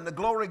God, and the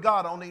glory of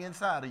God on the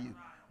inside of you.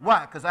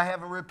 Why? Because I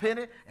haven't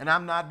repented and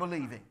I'm not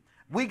believing.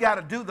 We got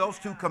to do those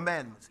two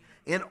commandments.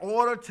 In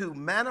order to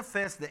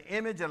manifest the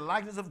image and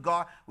likeness of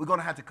God, we're going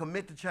to have to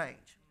commit to change.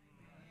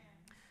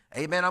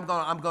 Amen.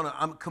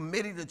 I'm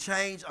committing to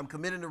change. I'm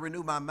committing to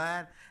renew my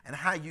mind. And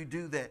how you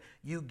do that,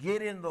 you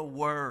get in the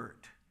Word.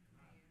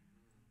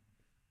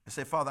 And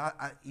say, Father,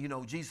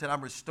 Jesus said, I'm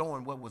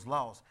restoring what was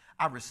lost.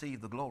 I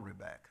received the glory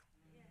back.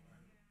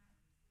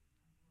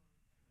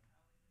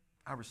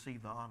 I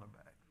received the honor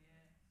back.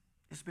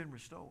 It's been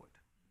restored.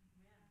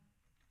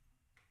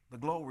 The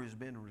glory has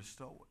been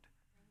restored.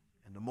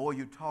 And the more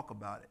you talk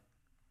about it,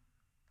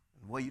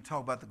 the more you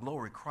talk about the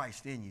glory of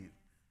Christ in you,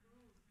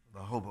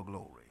 the hope of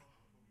glory.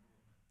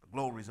 The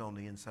glory is on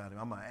the inside of you.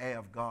 I'm an heir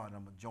of God.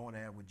 I'm a joint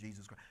heir with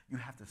Jesus Christ. You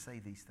have to say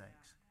these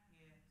things.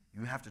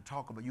 You have to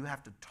talk about, you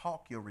have to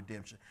talk your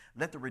redemption.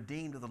 Let the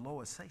redeemed of the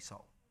Lord say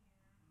so.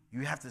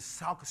 You have to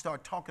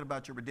start talking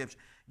about your redemption.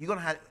 You're going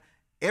to have,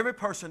 every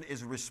person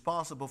is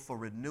responsible for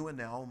renewing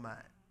their own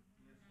mind.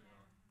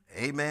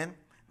 Amen.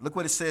 Look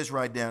what it says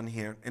right down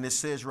here. And it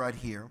says right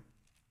here,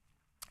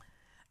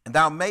 and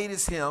thou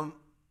madest him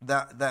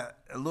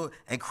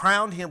and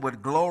crowned him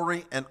with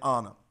glory and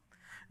honor.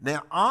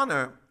 Now,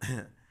 honor,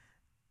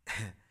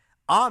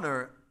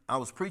 I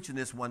was preaching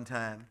this one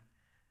time.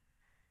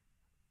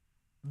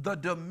 The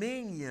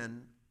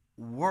dominion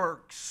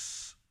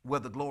works where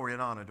the glory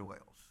and honor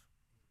dwells.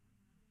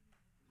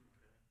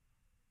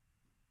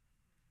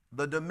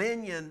 The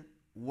dominion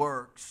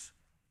works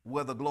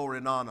where the glory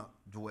and honor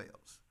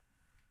dwells,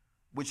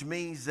 which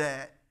means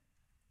that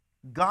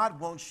God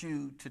wants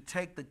you to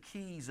take the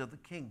keys of the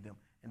kingdom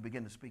and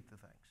begin to speak the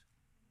things.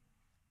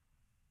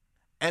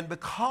 And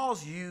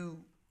because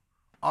you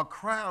are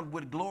crowned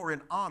with glory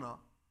and honor,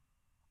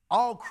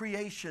 all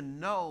creation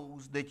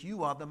knows that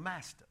you are the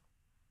master.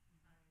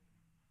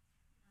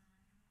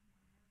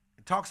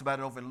 It talks about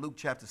it over in Luke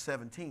chapter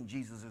 17.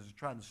 Jesus is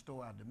trying to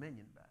restore our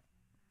dominion back.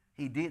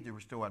 He did to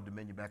restore our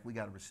dominion back. We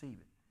got to receive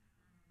it.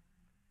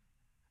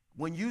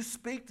 When you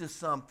speak to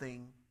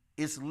something,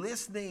 it's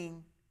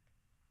listening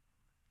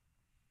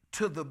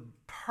to the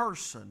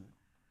person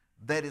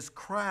that is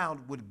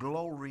crowned with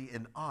glory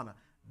and honor.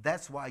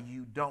 That's why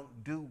you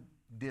don't do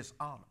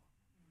dishonor,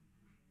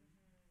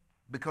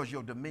 because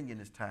your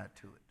dominion is tied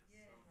to it.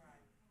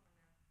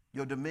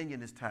 Your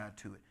dominion is tied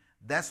to it.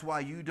 That's why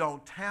you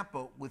don't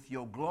tamper with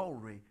your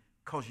glory,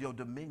 because your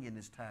dominion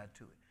is tied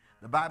to it.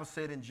 The Bible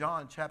said in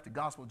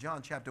Gospel of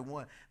John chapter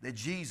 1, that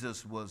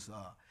Jesus was,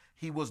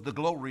 he was the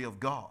glory of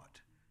God.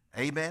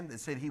 Amen. It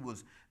said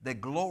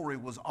that glory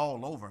was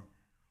all over him.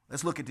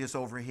 Let's look at this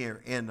over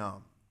here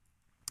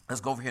let's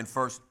go over here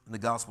first in the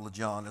Gospel of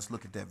John. Let's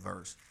look at that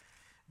verse.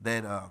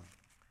 That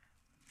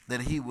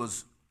he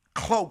was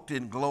cloaked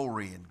in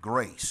glory and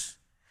grace,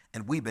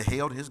 and we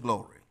beheld his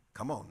glory.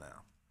 Come on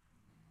now.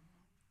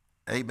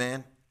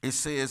 Amen. It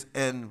says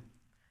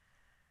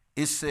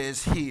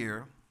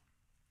here,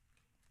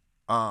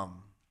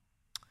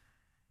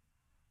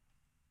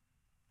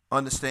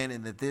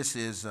 understanding that this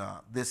is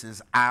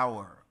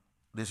our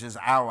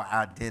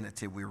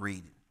identity we're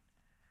reading.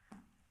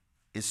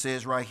 It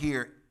says right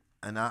here,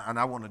 and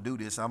I want to do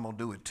this, I'm going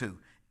to do it too.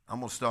 I'm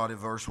going to start at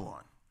verse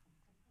 1.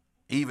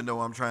 Even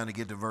though I'm trying to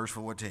get to verse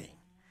 14.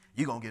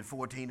 You're going to get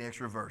 14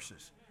 extra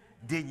verses.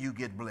 Didn't you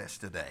get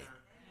blessed today?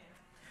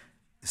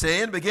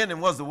 Say, in the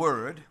beginning was the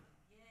Word.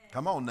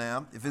 Come on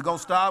now. If you're going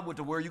to start with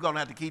the Word, you're going to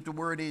have to keep the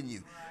Word in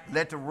you.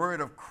 Let the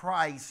Word of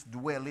Christ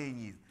dwell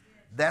in you.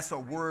 That's a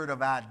word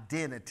of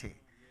identity.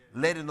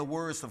 Letting the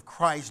words of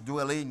Christ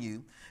dwell in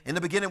you. In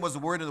the beginning was the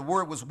Word, and the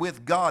Word was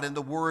with God, and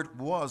the Word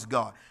was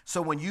God.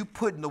 So when you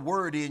put the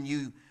Word in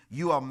you,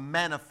 you are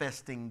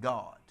manifesting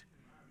God.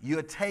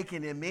 You're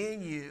taking Him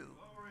in you.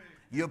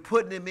 You're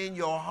putting Him in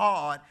your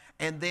heart,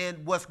 and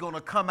then what's going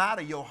to come out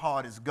of your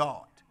heart is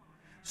God.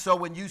 So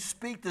when you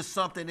speak to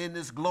something in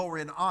this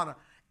glory and honor,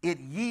 it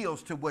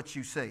yields to what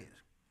you say.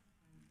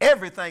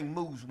 Everything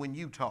moves when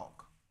you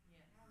talk.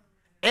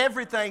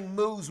 Everything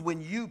moves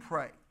when you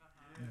pray.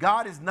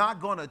 God is not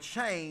going to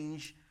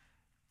change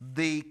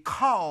the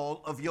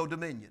call of your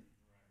dominion.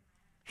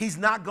 He's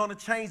not going to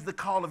change the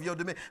call of your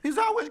dominion. He says,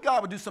 I wish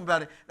God would do something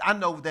about it. I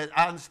know that,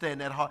 I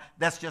understand that heart.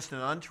 That's just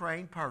an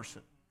untrained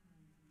person.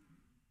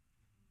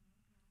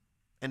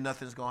 And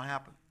nothing's going to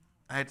happen.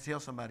 I had to tell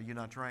somebody, you're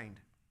not trained.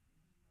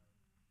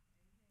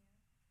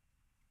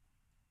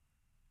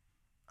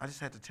 I just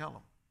had to tell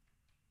them.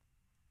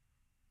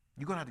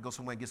 You're going to have to go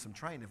somewhere and get some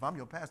training. If I'm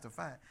your pastor,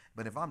 fine.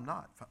 But if I'm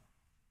not, fine.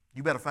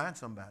 You better find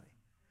somebody.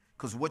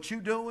 Because what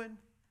you're doing,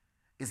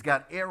 it's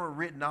got error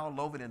written all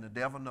over it, and the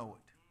devil knows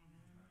it.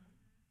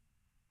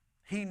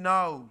 He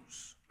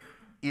knows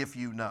if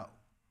you know.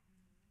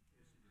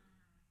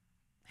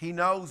 He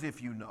knows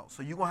if you know.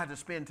 So you're going to have to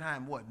spend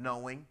time, what?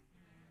 Knowing.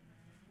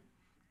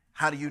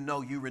 How do you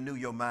know? You renew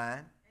your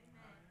mind.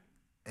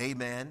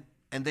 Amen.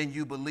 And then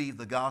you believe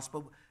the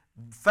gospel.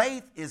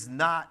 Faith is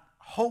not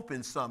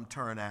hoping some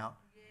turn out.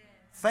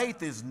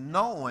 Faith is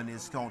knowing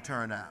it's going to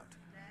turn out.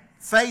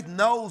 Faith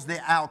knows the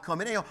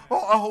outcome. It ain't,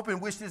 I hope and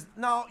wish this.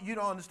 No, you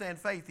don't understand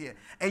faith yet.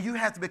 And you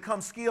have to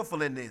become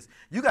skillful in this.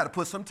 You got to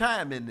put some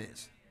time in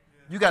this.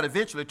 You got to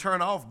eventually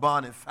turn off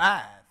Bond at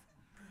 5.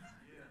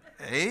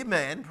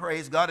 Amen.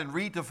 Praise God. And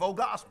read the 4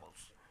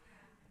 Gospels.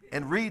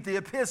 And read the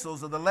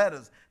epistles or the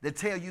letters that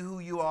tell you who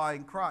you are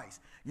in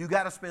Christ. You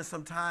got to spend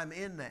some time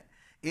in that.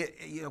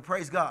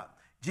 Praise God.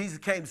 Jesus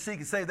came to seek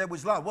and save that which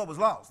was lost. What was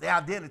lost? The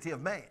identity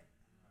of man.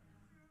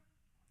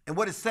 And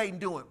what is Satan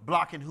doing?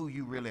 Blocking who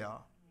you really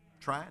are.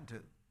 Trying to.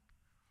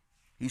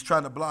 He's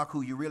trying to block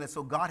who you really are.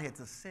 So God had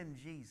to send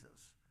Jesus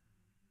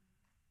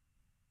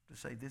to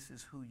say, this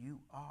is who you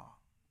are.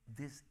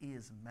 This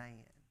is man.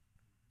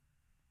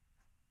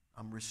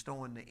 I'm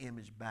restoring the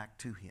image back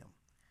to him.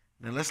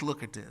 Now let's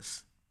look at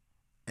this.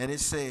 And it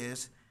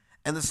says,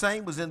 and the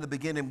same was in the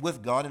beginning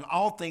with God, and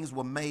all things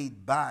were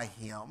made by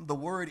him. The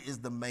word is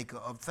the maker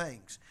of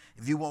things.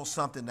 If you want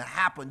something to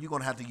happen, you're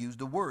going to have to use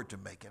the word to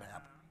make it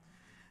happen.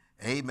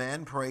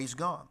 Amen. Praise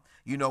God.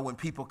 You know, when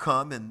people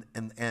come and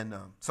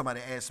somebody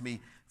asks me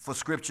for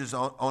scriptures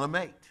on a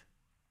mate.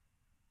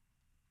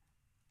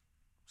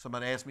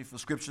 Somebody asked me for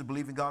scriptures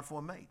believing God for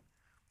a mate.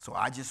 So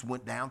I just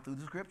went down through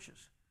the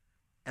scriptures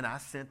and I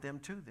sent them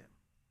to them.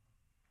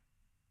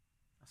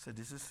 I said,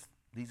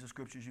 these are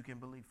scriptures you can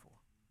believe for.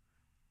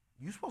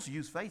 You're supposed to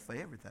use faith for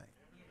everything.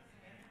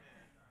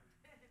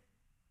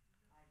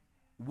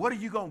 What are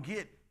you going to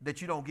get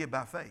that you don't get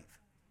by faith?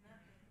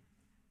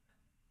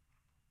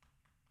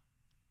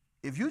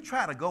 If you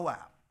try to go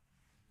out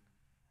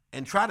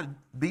and try to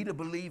be to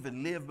believe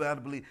and live by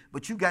the belief,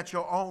 but you got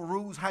your own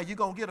rules, how you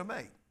going to get a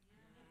mate?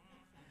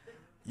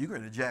 You're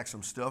going to jack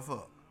some stuff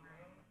up.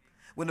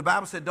 When the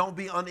Bible said don't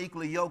be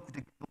unequally yoked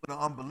with an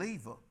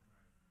unbeliever,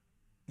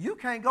 you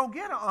can't go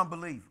get an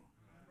unbeliever.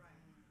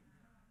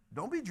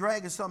 Don't be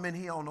dragging something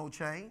in here on no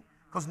chain,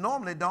 because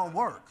normally it don't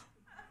work.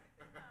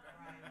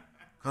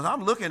 Because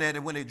I'm looking at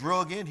it when they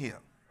drug in here.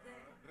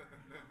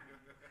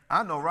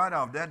 I know right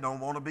off that don't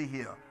want to be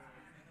here.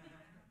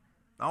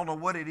 I don't know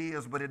what it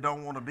is, but it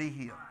don't want to be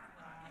here.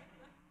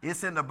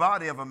 It's in the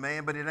body of a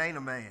man, but it ain't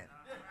a man.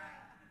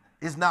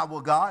 It's not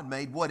what God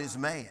made. What is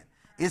man?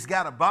 It's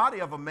got a body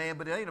of a man,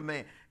 but it ain't a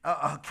man.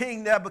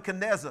 King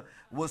Nebuchadnezzar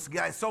was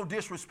so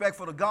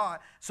disrespectful to God,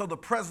 so the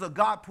presence of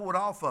God poured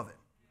off of him.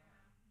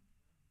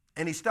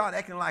 And he started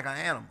acting like an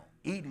animal,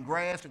 eating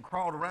grass and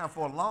crawled around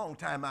for a long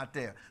time out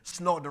there,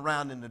 snorting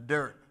around in the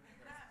dirt.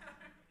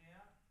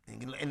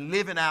 And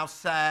living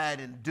outside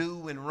in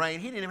dew and rain.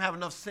 He didn't even have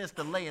enough sense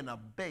to lay in a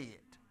bed.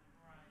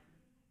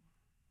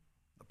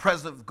 The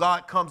presence of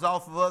God comes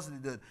off of us.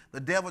 The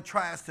devil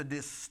tries to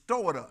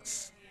distort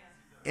us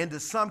into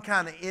some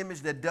kind of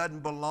image that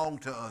doesn't belong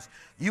to us.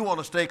 You want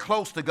to stay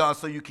close to God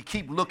so you can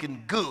keep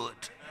looking good.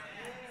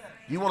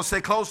 You want to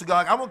stay close to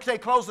God. I want to stay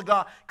close to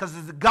God because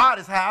God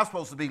is how I'm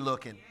supposed to be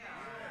looking.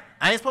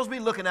 I ain't supposed to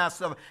be looking at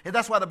stuff. And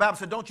that's why the Bible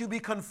said, don't you be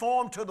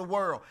conformed to the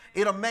world.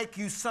 It'll make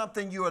you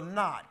something you are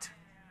not.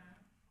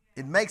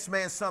 It makes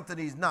man something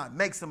he's not.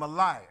 Makes him a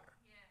liar.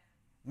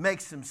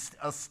 Makes him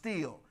a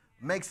steal.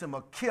 Makes him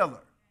a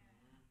killer.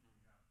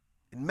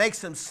 It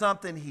makes him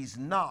something he's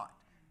not.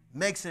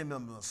 Makes him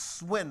a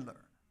swindler.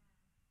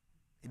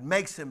 It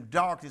makes him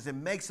darkness. It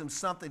makes him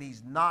something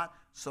he's not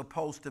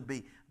supposed to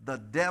be. The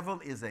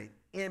devil is an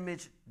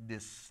image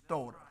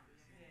distorter.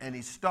 And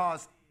he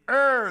starts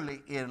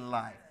early in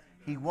life.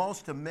 He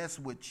wants to mess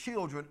with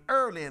children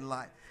early in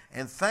life.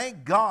 And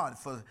thank God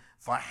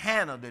for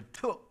Hannah that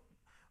took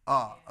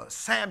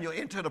Samuel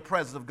into the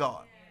presence of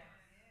God.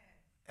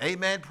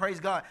 Amen. Praise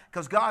God.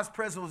 Because God's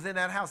presence was in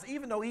that house,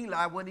 even though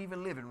Eli wasn't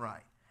even living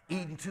right.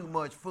 Eating too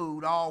much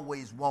food,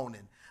 always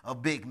wanting a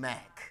Big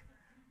Mac.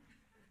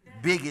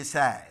 Biggest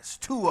size,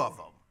 2 of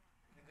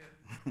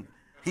them.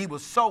 He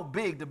was so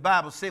big, the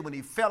Bible said when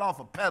he fell off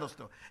a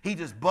pedestal, he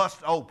just bust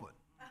open.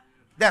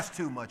 That's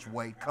too much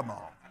weight. Come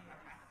on.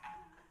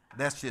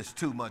 That's just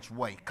too much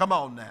weight. Come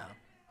on now.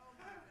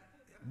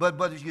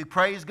 But you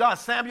praise God.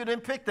 Samuel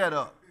didn't pick that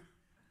up.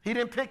 He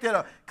didn't pick that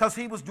up because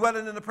he was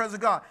dwelling in the presence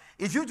of God.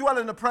 If you dwell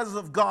in the presence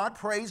of God,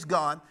 praise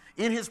God,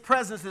 in his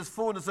presence is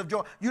fullness of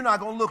joy. You're not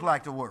going to look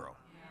like the world.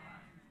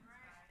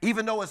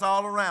 Even though it's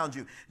all around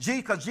you.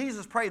 Because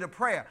Jesus prayed a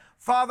prayer.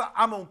 Father,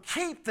 I'm going to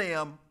keep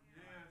them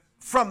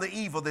from the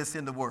evil that's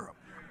in the world.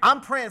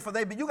 I'm praying for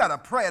them, but you got a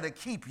prayer to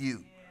keep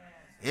you.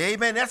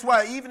 Amen. That's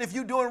why even if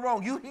you're doing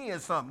wrong, you hear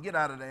something. Get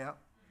out of there.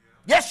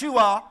 Yes, you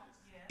are.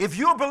 If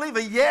you're a believer,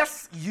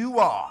 yes, you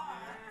are.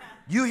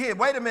 You hear,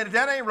 wait a minute,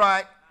 that ain't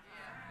right.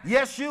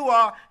 Yes, you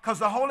are, because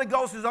the Holy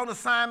Ghost is on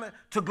assignment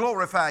to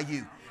glorify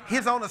you.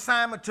 He's on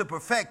assignment to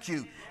perfect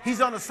you. He's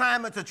on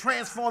assignment to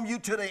transform you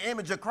to the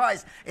image of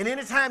Christ. And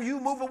anytime you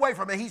move away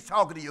from it, he's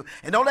talking to you.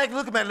 And don't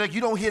look at me like you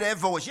don't hear that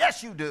voice.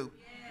 Yes, you do.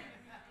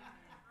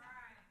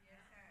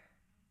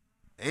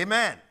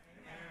 Amen.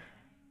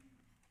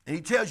 And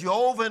he tells you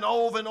over and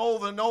over and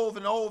over and over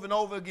and over and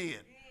over again.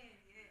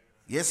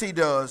 Yes, he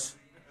does.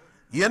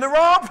 You're in the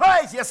wrong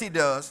place. Yes, he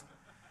does.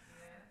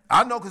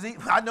 I know because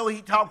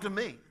he talked to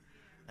me.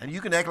 And you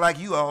can act like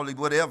you all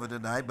whatever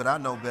tonight, but I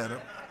know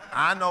better.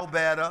 I know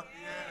better.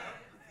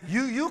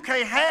 You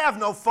can't have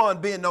no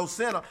fun being no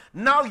sinner.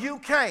 No, you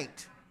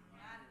can't.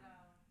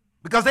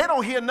 Because they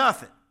don't hear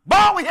nothing.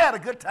 Boy, we had a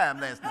good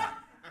time last night.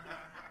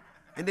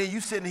 And then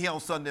you sitting here on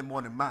Sunday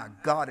morning, my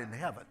God in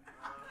heaven.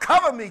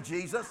 Cover me,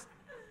 Jesus.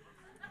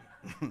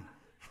 Because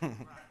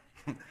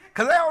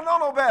they don't know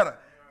no better.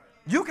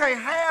 You can't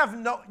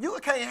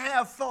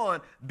have fun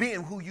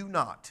being who you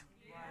not.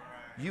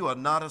 You are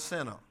not a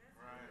sinner.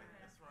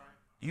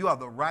 You are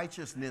the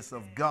righteousness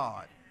of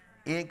God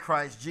in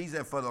Christ Jesus.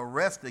 And for the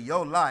rest of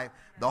your life,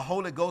 the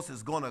Holy Ghost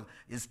is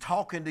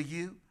talking to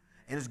you,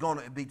 and is going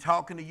to be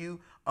talking to you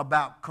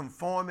about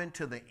conforming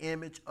to the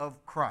image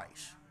of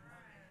Christ.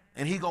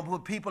 And he's going to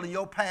put people in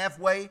your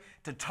pathway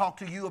to talk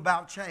to you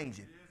about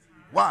changing.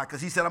 Why?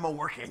 Because he said, I'm going to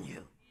work in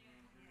you.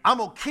 I'm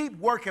going to keep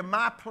working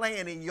my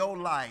plan in your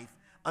life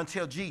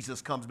until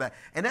Jesus comes back.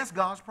 And that's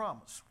God's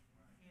promise.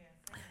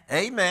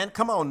 Amen.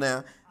 Come on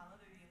now.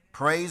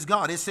 Praise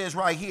God. It says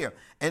right here.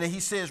 And he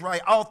says,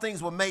 right, all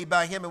things were made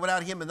by him, and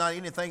without him is not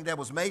anything that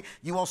was made.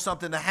 You want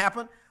something to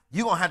happen?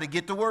 You're going to have to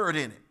get the word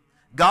in it.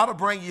 God will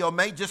bring you your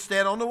mate. Just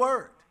stand on the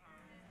word.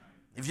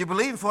 If you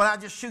believe for it, I'll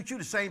just shoot you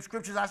the same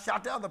scriptures I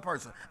shot the other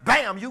person.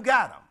 Bam, you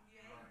got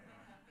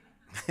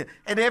them.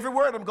 And every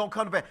word I'm going to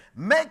come to pass.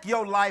 Make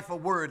your life a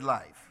word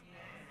life.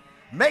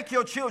 Make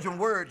your children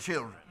word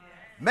children.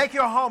 Make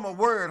your home a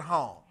word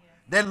home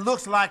that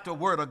looks like the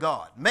word of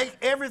God. Make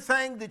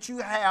everything that you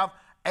have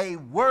a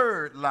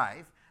word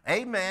life.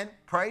 Amen.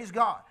 Praise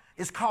God.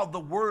 It's called the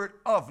word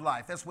of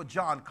life. That's what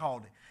John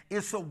called it.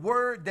 It's a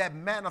word that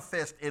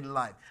manifests in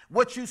life.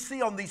 What you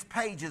see on these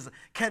pages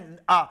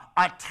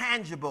are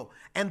tangible,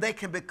 and they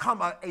can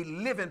become a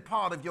living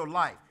part of your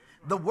life.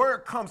 The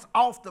word comes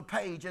off the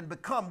page and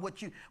become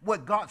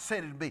what God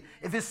said it to be.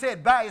 If it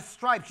said, by his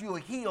stripes you are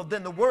healed,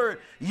 then the word,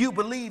 you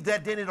believe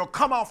that, then it'll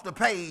come off the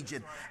page,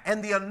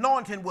 and the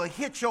anointing will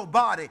hit your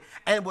body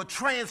and will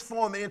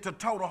transform it into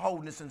total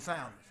wholeness and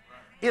soundness.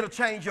 It'll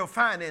change your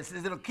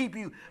finances. It'll keep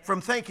you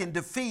from thinking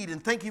defeat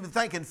and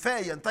thinking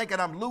failure and thinking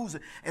I'm losing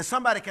and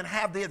somebody can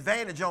have the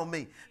advantage on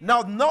me.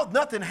 No,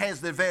 nothing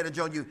has the advantage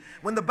on you.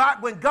 When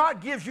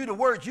God gives you the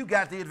word, you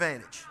got the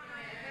advantage.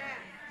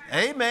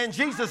 Amen.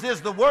 Jesus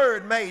is the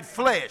word made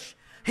flesh.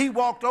 He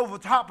walked over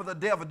top of the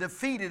devil,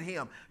 defeated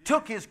him,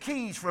 took his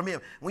keys from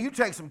him. When you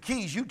take some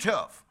keys, you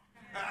tough.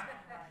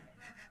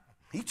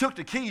 He took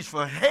the keys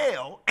for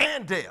hell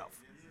and death.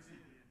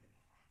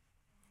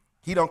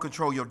 He don't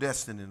control your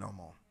destiny no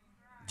more.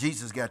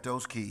 Jesus got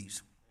those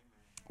keys.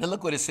 Now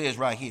look what it says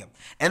right here.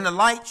 And the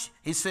light,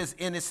 it says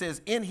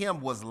in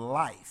him was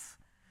life.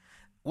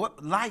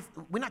 What life?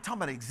 We're not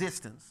talking about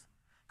existence,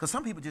 because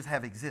some people just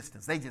have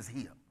existence. They just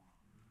here.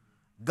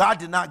 God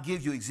did not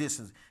give you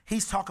existence.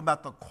 He's talking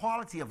about the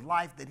quality of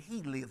life that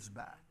he lives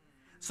by.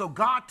 So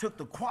God took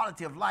the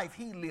quality of life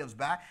he lives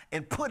by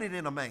and put it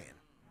in a man.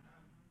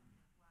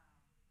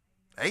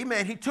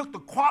 Amen. He took the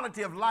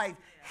quality of life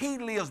he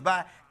lives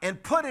by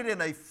and put it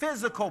in a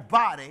physical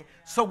body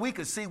so we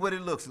could see what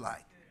it looks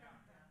like.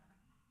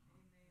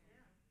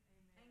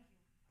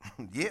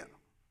 Yeah,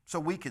 so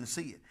we can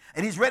see it.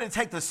 And he's ready to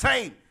take the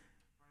same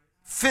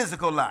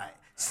physical life,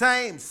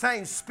 same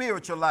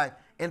spiritual life,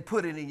 and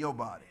put it in your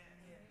body.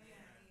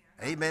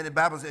 Amen. The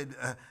Bible said,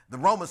 the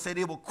Romans said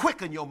it will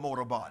quicken your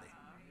mortal body.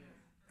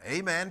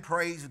 Amen.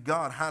 Praise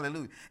God.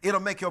 Hallelujah. It'll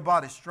make your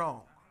body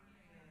strong.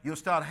 You'll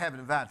start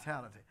having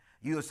vitality.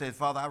 You'll say,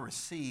 Father, I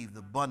receive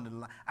the abundant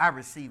life. I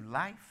receive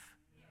life.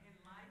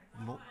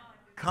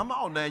 Come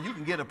on now. You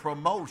can get a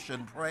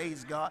promotion.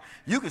 Praise God.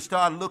 You can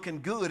start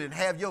looking good and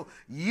have your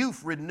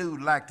youth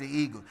renewed like the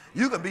eagle.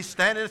 You can be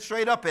standing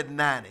straight up at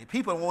 90.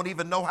 People won't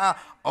even know how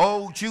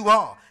old you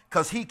are,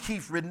 because he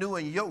keeps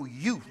renewing your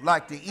youth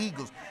like the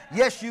eagles.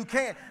 Yes, you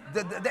can.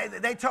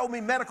 They told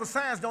me medical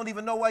science don't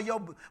even know why your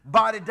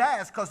body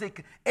dies, because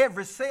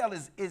every cell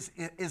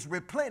is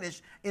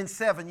replenished in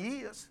 7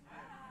 years.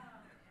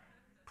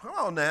 Come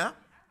on now.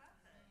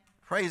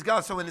 Praise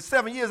God. So in the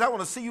 7 years, I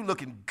want to see you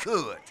looking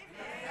good.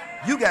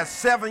 You got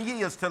 7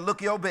 years to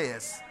look your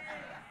best.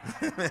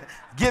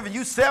 Giving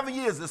you 7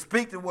 years to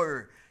speak the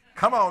word.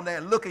 Come on now,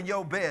 looking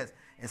your best.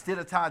 Instead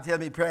of telling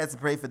me prayers to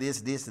pray for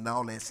this, and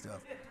all that stuff.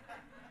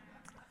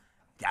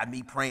 Got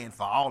me praying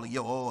for all of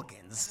your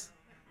organs.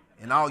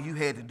 And all you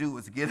had to do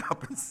was get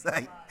up and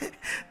say,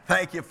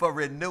 thank you for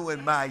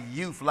renewing my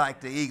youth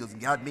like the eagles. And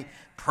got me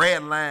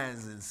prayer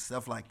lines and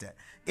stuff like that.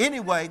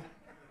 Anyway,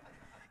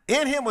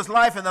 in him was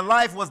life, and the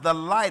life was the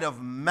light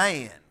of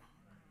man.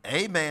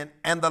 Amen.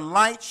 And the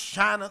light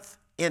shineth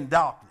in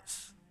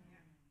darkness.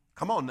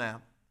 Come on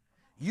now.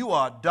 You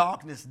are a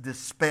darkness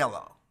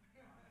dispeller.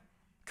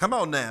 Come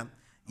on now.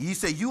 You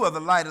say you are the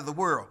light of the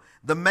world.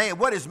 The man,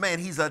 what is man?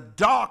 He's a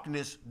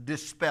darkness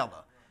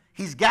dispeller.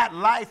 He's got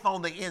life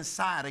on the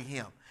inside of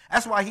him.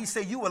 That's why he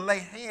said you will lay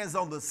hands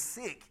on the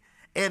sick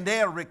and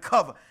they'll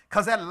recover,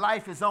 because that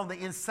life is on the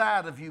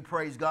inside of you,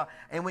 praise God.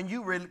 And when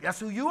that's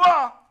who you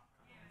are.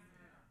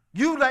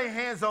 You lay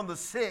hands on the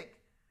sick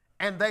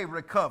and they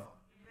recover.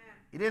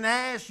 He didn't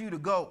ask you to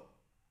go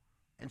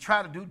and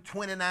try to do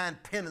 29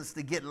 penance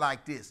to get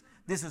like this.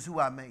 This is who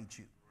I made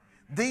you.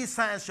 These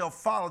signs shall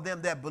follow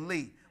them that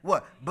believe.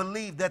 What?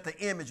 Believe that the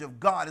image of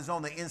God is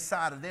on the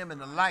inside of them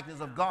and the likeness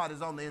of God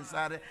is on the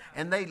inside of them,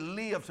 and they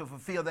live to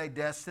fulfill their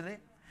destiny.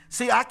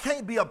 See, I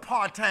can't be a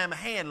part-time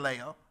hand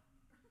layer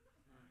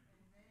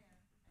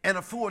and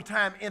a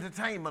full-time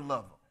entertainment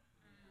lover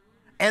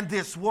and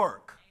this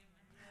work.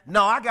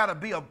 No, I got to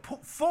be a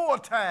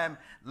full-time,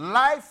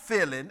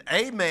 life-filling,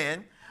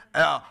 amen,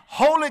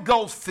 Holy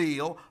Ghost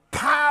filled,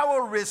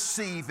 power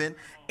receiving,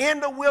 in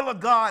the will of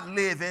God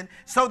living,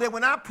 so that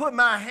when I put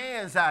my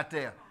hands out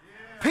there,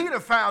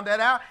 Peter found that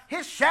out.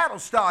 His shadow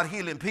started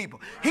healing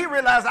people. He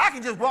realized I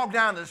can just walk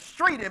down the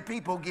street and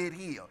people get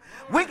healed.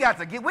 We got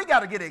to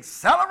get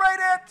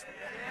accelerated.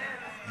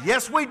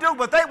 Yes, we do,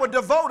 but they were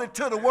devoted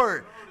to the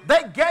word.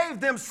 They gave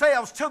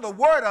themselves to the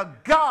word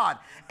of God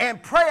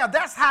and prayer.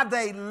 That's how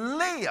they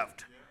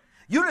lived.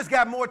 You just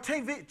got more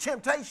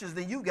temptations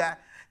than you got.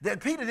 That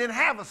Peter didn't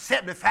have a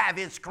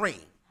 75-inch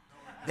screen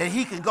that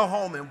he can go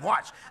home and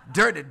watch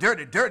dirty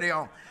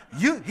on.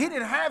 He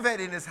didn't have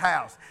that in his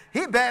house.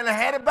 He barely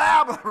had a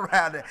Bible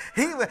around there.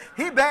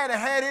 He barely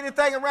had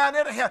anything around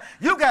there.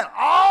 You got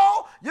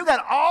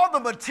all the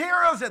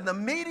materials and the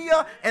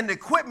media and the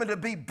equipment to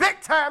be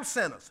big-time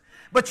sinners.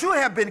 But you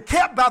have been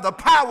kept by the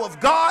power of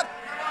God.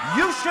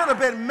 You should have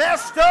been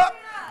messed up,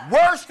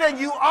 worse than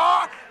you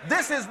are.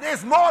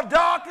 There's more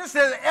darkness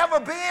than there's ever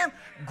been.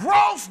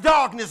 Gross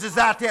darkness is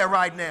out there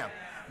right now.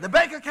 The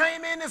baker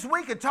came in this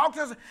week and talked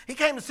to us. He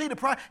came to see the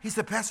price. He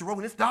said, Pastor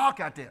Rogan, it's dark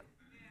out there.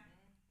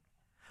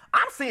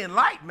 I'm seeing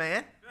light,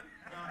 man.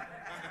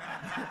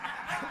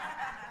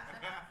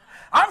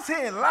 I'm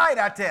seeing light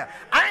out there.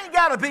 I ain't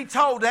got to be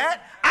told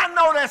that. I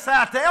know that's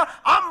out there.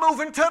 I'm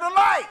moving to the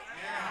light.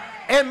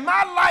 And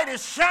my light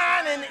is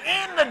shining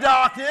in the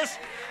darkness,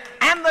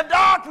 and the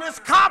darkness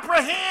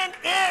comprehend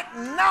it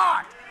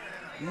not.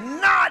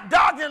 Not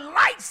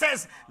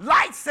darkness.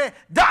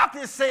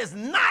 Darkness says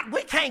not.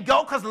 We can't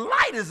go because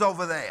light is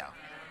over there.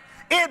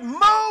 It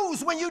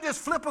moves when you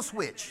just flip a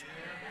switch.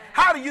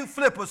 How do you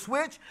flip a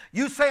switch?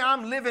 You say,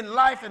 I'm living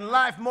life and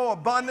life more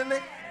abundantly.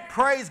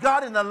 Praise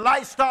God, and the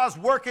light starts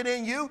working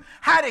in you.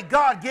 How did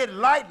God get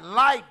light?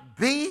 Light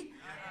be.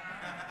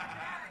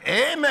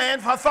 Amen.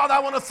 Father, I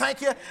want to thank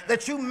you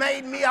that you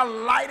made me a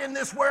light in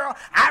this world.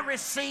 I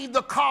received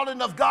the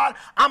calling of God.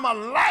 I'm a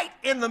light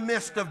in the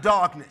midst of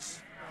darkness.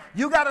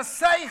 You got to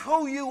say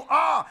who you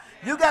are.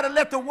 You got to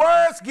let the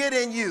words get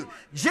in you.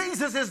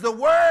 Jesus is the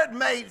Word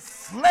made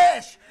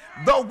flesh.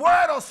 The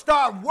Word will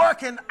start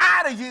working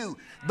out of you.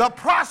 The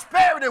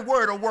prosperity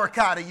Word will work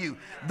out of you.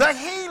 The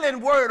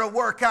healing Word will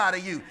work out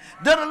of you.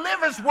 The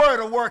deliverance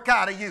Word will work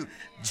out of you.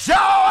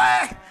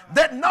 Joy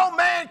that no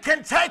man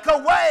can take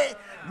away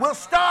will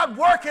start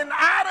working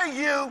out of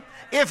you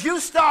if you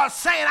start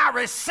saying, I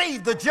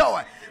receive the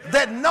joy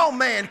that no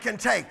man can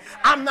take.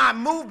 I'm not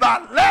moved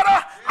by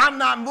letter. I'm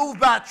not moved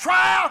by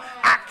trial.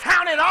 I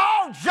count it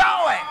all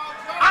joy.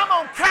 I'm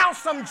going to count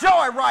some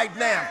joy right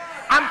now.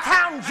 I'm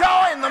counting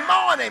joy in the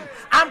morning.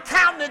 I'm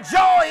counting the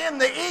joy in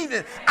the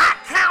evening. I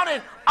count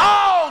it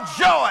all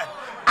joy.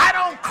 I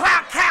don't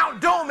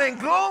count doom and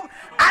gloom.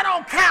 I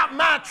don't count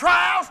my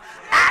trials.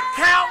 I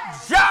count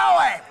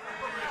joy.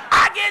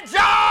 I get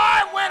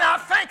joy when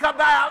I think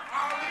about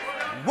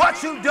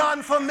what you've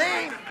done for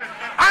me.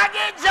 I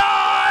get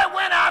joy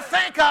when I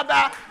think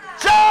about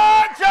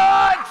joy,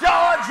 joy,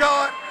 joy,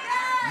 joy.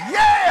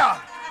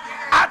 Yeah,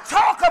 I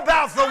talk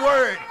about the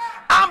Word.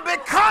 I'm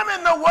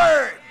becoming the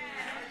Word.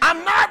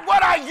 I'm not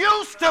what I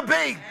used to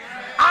be.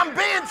 I'm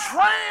being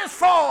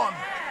transformed.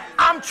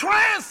 I'm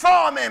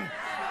transforming.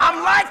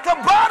 I'm like the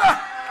butter.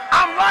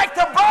 I'm like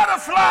the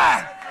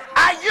butterfly.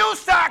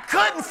 I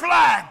couldn't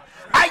fly.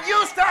 I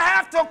used to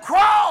have to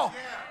crawl,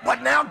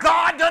 but now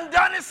God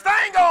done his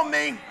thing on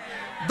me.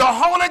 The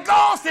Holy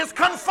Ghost is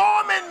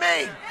conforming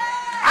me.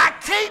 I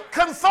keep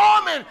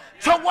conforming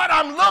to what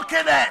I'm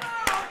looking at,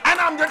 and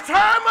I'm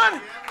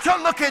determined to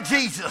look at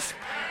Jesus.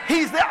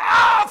 He's the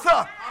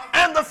author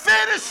and the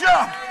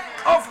finisher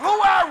of who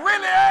I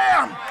really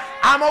am.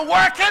 I'm a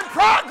work in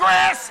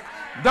progress.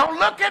 Don't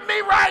look at me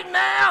right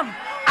now.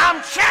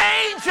 I'm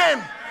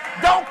changing.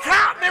 Don't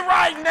count me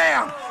right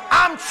now.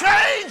 I'm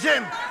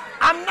changing.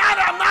 I'm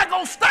not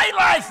going to stay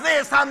like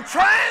this. I'm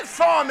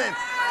transforming.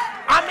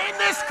 I'm in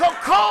this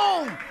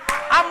cocoon.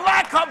 I'm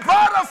like a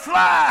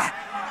butterfly.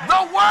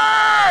 The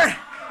Word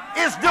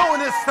is doing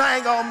this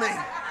thing on me.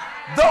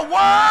 The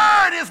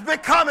Word is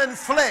becoming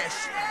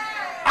flesh.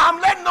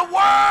 I'm letting the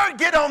Word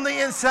get on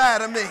the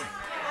inside of me.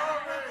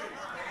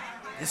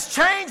 It's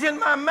changing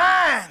my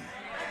mind.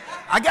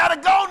 I got to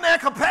go now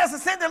because Pastor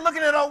Cynthia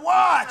looking at her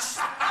watch.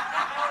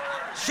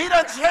 She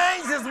done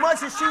changed as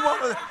much as she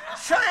wants to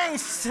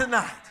change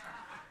tonight.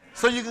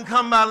 So you can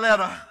come by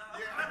letter.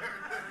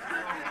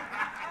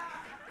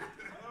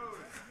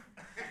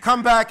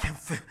 Come back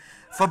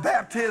for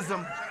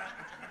baptism.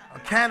 A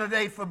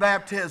candidate for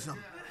baptism.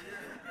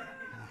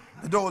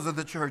 The doors of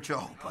the church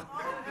are open.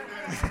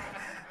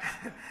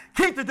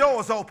 Keep the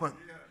doors open,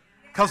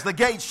 because the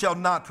gates shall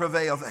not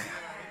prevail there.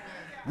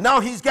 No,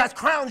 he's got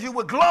crowned you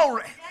with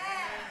glory.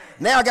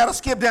 Now I got to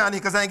skip down here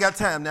because I ain't got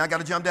time. Now I got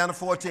to jump down to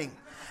 14.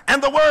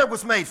 And the Word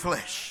was made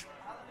flesh.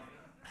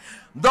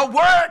 The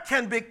Word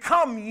can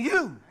become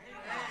you.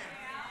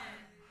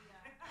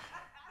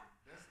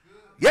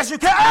 Yes, you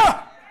can.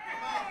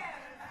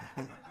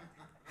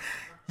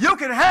 You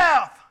can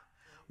have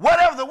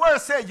whatever the Word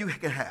said you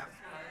can have.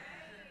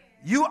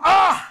 You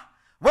are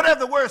whatever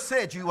the Word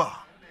said you are.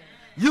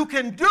 You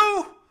can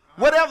do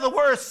whatever the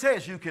Word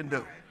says you can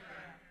do.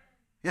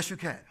 Yes, you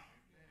can.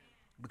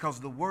 Because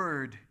the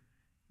Word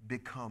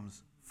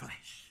becomes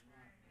flesh.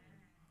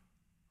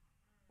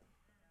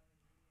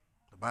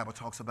 The Bible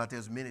talks about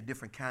there's many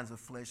different kinds of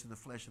flesh. The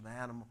flesh of the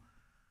animal,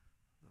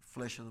 the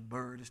flesh of the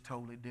bird is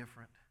totally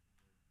different.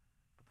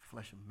 But the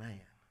flesh of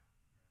man.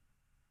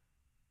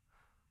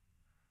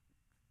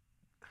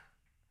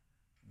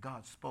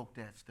 God spoke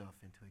that stuff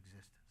into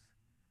existence.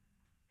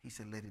 He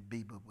said, let it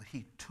be, but when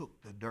he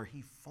took the dirt,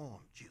 he formed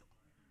you.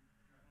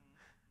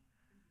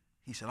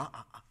 He said,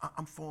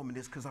 I'm forming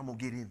this because I'm going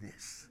to get in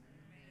this.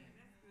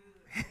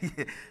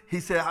 he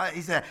said,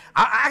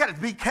 I got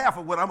to be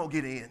careful what I'm going to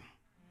get in.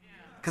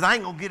 Because I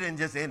ain't going to get in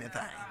just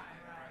anything.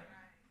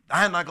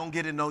 I'm not going to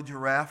get in no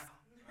giraffe.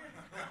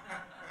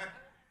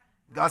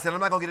 God said, I'm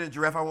not going to get in a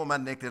giraffe. I want my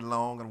neck that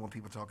long. I don't want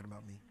people talking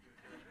about me.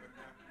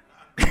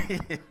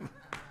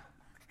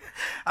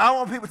 I don't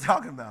want people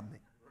talking about me.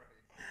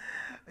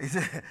 He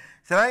said,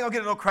 I ain't going to get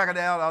in no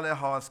crocodile, all that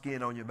hard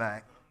skin on your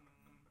back.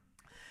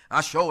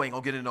 I sure ain't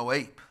going to get in no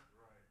ape.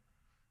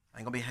 I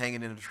ain't going to be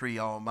hanging in a tree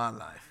all my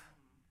life.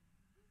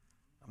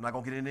 I'm not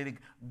going to get in any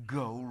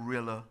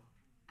gorilla.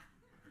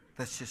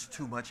 That's just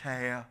too much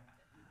hair.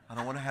 I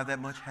don't want to have that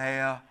much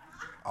hair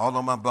all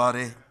on my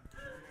body.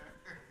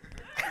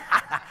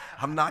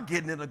 I'm not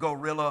getting in a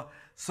gorilla,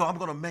 so I'm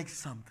going to make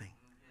something.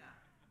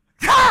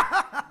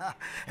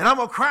 And I'm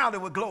going to crown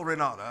it with glory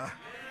and honor.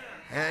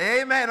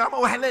 Amen. I'm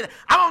going to let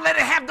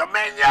it have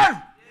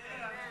dominion.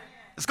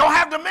 It's going to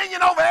have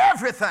dominion over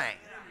everything.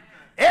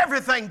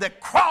 Everything that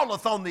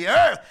crawleth on the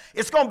earth.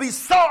 It's going to be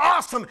so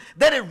awesome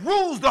that it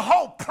rules the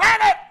whole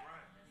planet.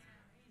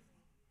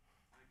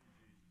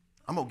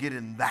 I'm going to get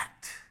in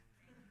that.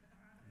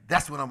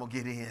 That's what I'm going to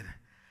get in.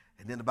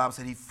 And then the Bible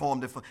said he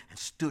formed it and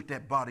stood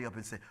that body up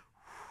and said,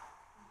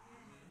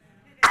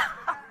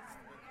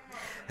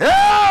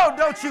 oh,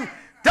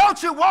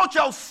 don't you want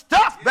your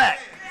stuff back?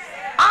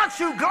 Aren't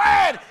you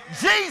glad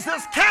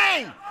Jesus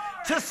came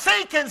to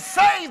seek and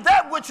save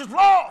that which is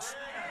lost?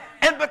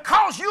 And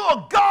because you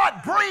are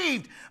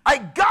God-breathed, a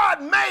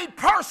God-made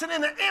person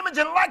in the image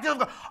and likeness of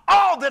God,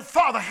 all that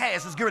Father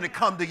has is going to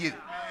come to you.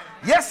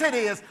 Yes, it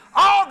is.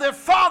 All that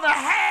Father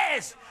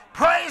has,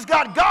 praise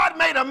God. God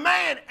made a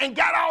man and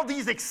got all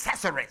these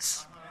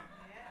accessories.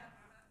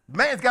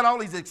 Man's got all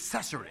these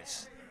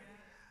accessories.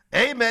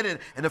 Amen.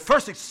 And the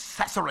first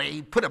accessory,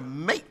 he put a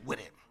mate with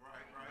it.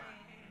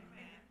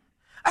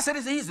 I said,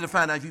 it's easy to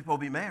find out if you're supposed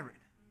to be married.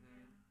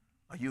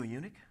 Are you a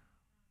eunuch?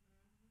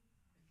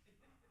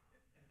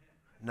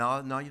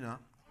 No, you're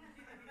not.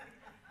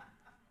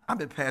 I've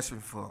been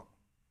pastoring for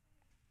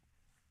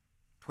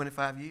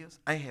 25 years.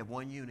 I ain't had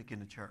one eunuch in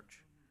the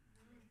church.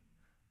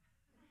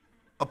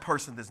 A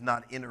person that's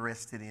not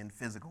interested in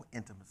physical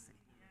intimacy.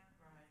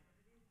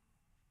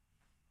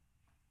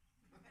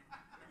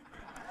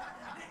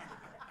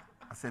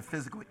 I said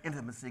physical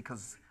intimacy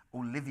because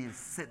Olivia's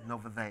sitting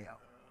over there.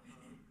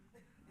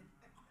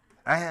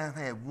 I have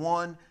had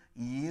one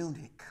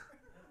eunuch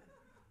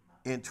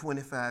in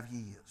 25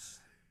 years.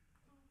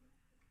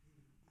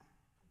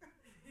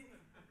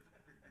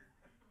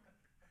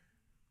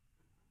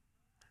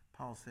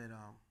 Paul said,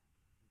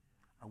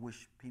 I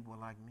wish people were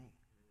like me.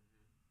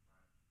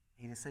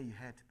 He didn't say you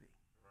had to be.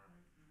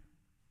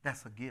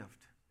 That's a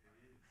gift.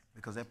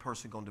 Because that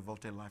person going to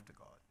devote their life to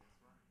God.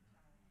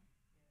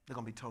 They're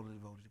going to be totally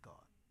devoted to God.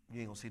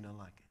 You ain't going to see nothing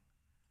like it.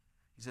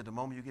 He said the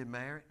moment you get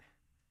married,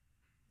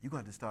 you're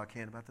going to have to start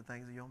caring about the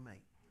things of your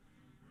mate.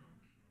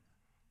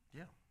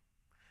 Yeah.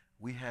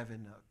 We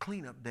having a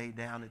cleanup day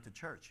down at the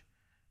church.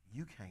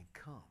 You can't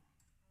come.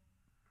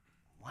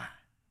 Why?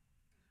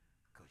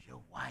 Because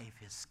your wife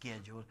is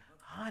scheduled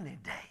honey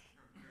day.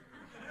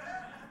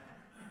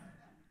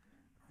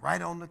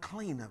 Right on the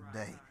cleanup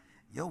day.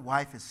 Your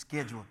wife is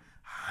scheduled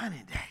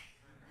honey day.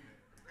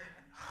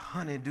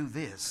 Honey, do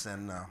this,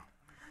 and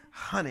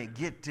honey,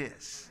 get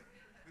this.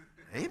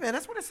 Amen.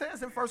 That's what it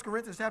says in 1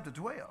 Corinthians chapter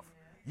 12.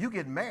 You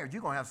get married,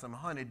 you're going to have some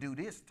honey do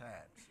this times.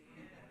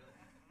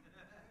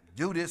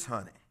 Do this,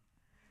 honey.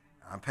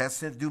 I'm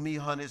Pastor Cynthia, do me,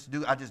 honey.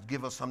 I just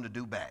give her something to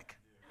do back.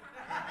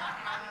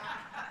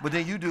 But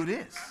then you do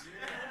this.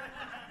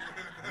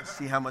 Let's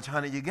see how much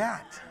honey you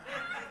got.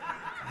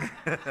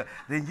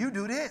 Then you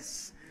do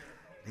this.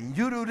 Then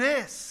you do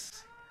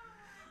this.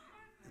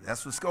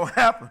 That's what's going to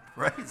happen.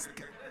 Praise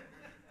God.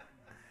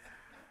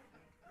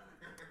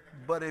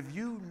 But if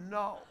you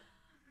know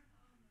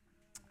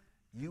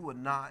you were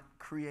not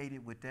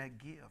created with that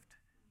gift,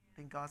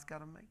 then God's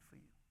got a mate for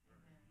you.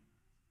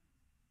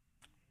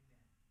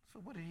 So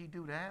what did he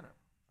do to Adam?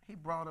 He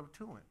brought him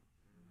to him.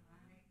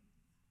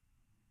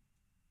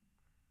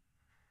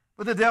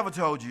 But the devil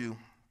told you,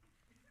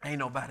 ain't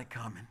nobody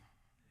coming.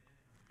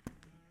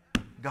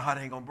 God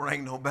ain't going to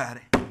bring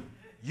nobody.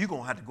 You're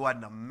going to have to go out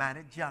in the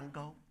mighty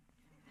jungle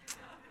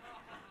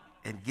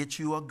and get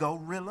you a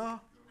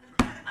gorilla,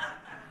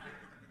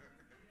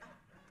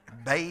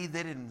 bathe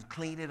it and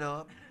clean it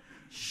up,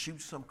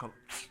 shoot some cologne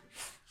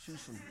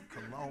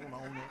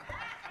on it.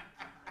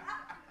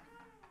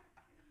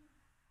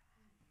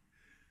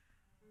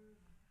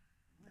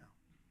 No,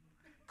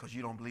 because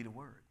you don't believe the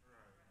word.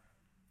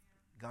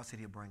 God said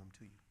he'll bring them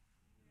to you.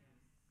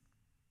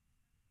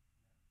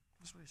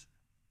 That's what he said.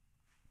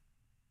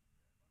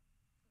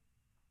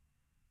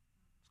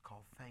 It's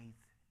called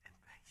faith and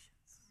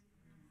patience.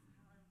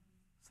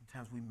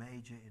 Sometimes we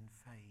major in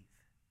faith,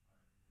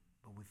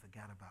 but we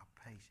forgot about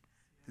patience.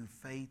 Through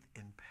faith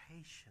and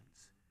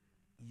patience,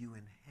 you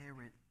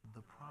inherit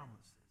the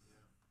promises.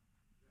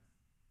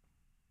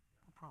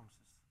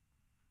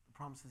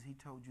 promises he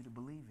told you to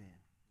believe in,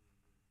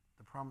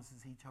 the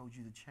promises he told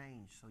you to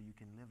change so you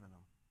can live in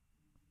them.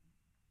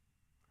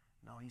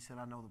 No, he said,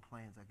 I know the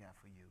plans I got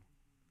for you.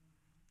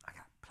 I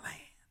got plans.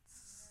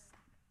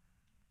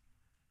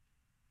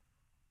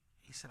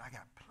 He said, I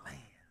got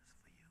plans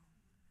for you.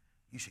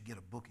 You should get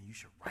a book and you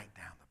should write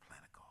down the plan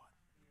of God.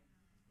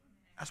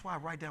 That's why I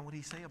write down what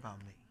he say about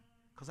me,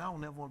 because I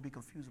don't ever want to be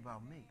confused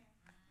about me.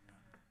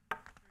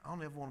 I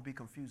don't ever want to be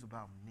confused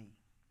about me.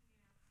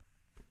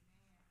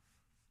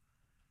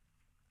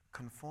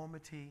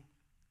 Conformity,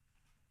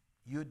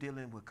 you're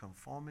dealing with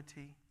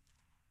conformity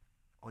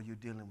or you're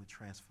dealing with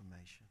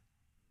transformation.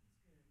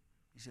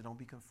 He said, don't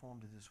be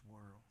conformed to this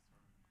world,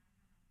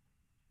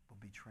 but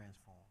be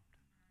transformed.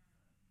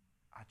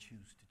 I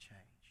choose to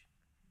change.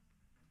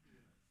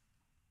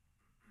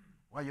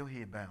 Why your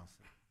head bouncing?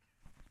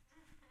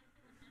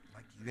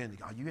 Like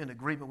are you in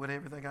agreement with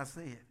everything I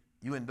said?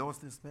 You endorse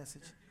this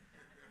message?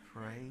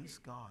 Praise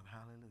God.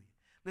 Hallelujah.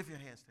 Lift your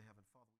hands to heaven.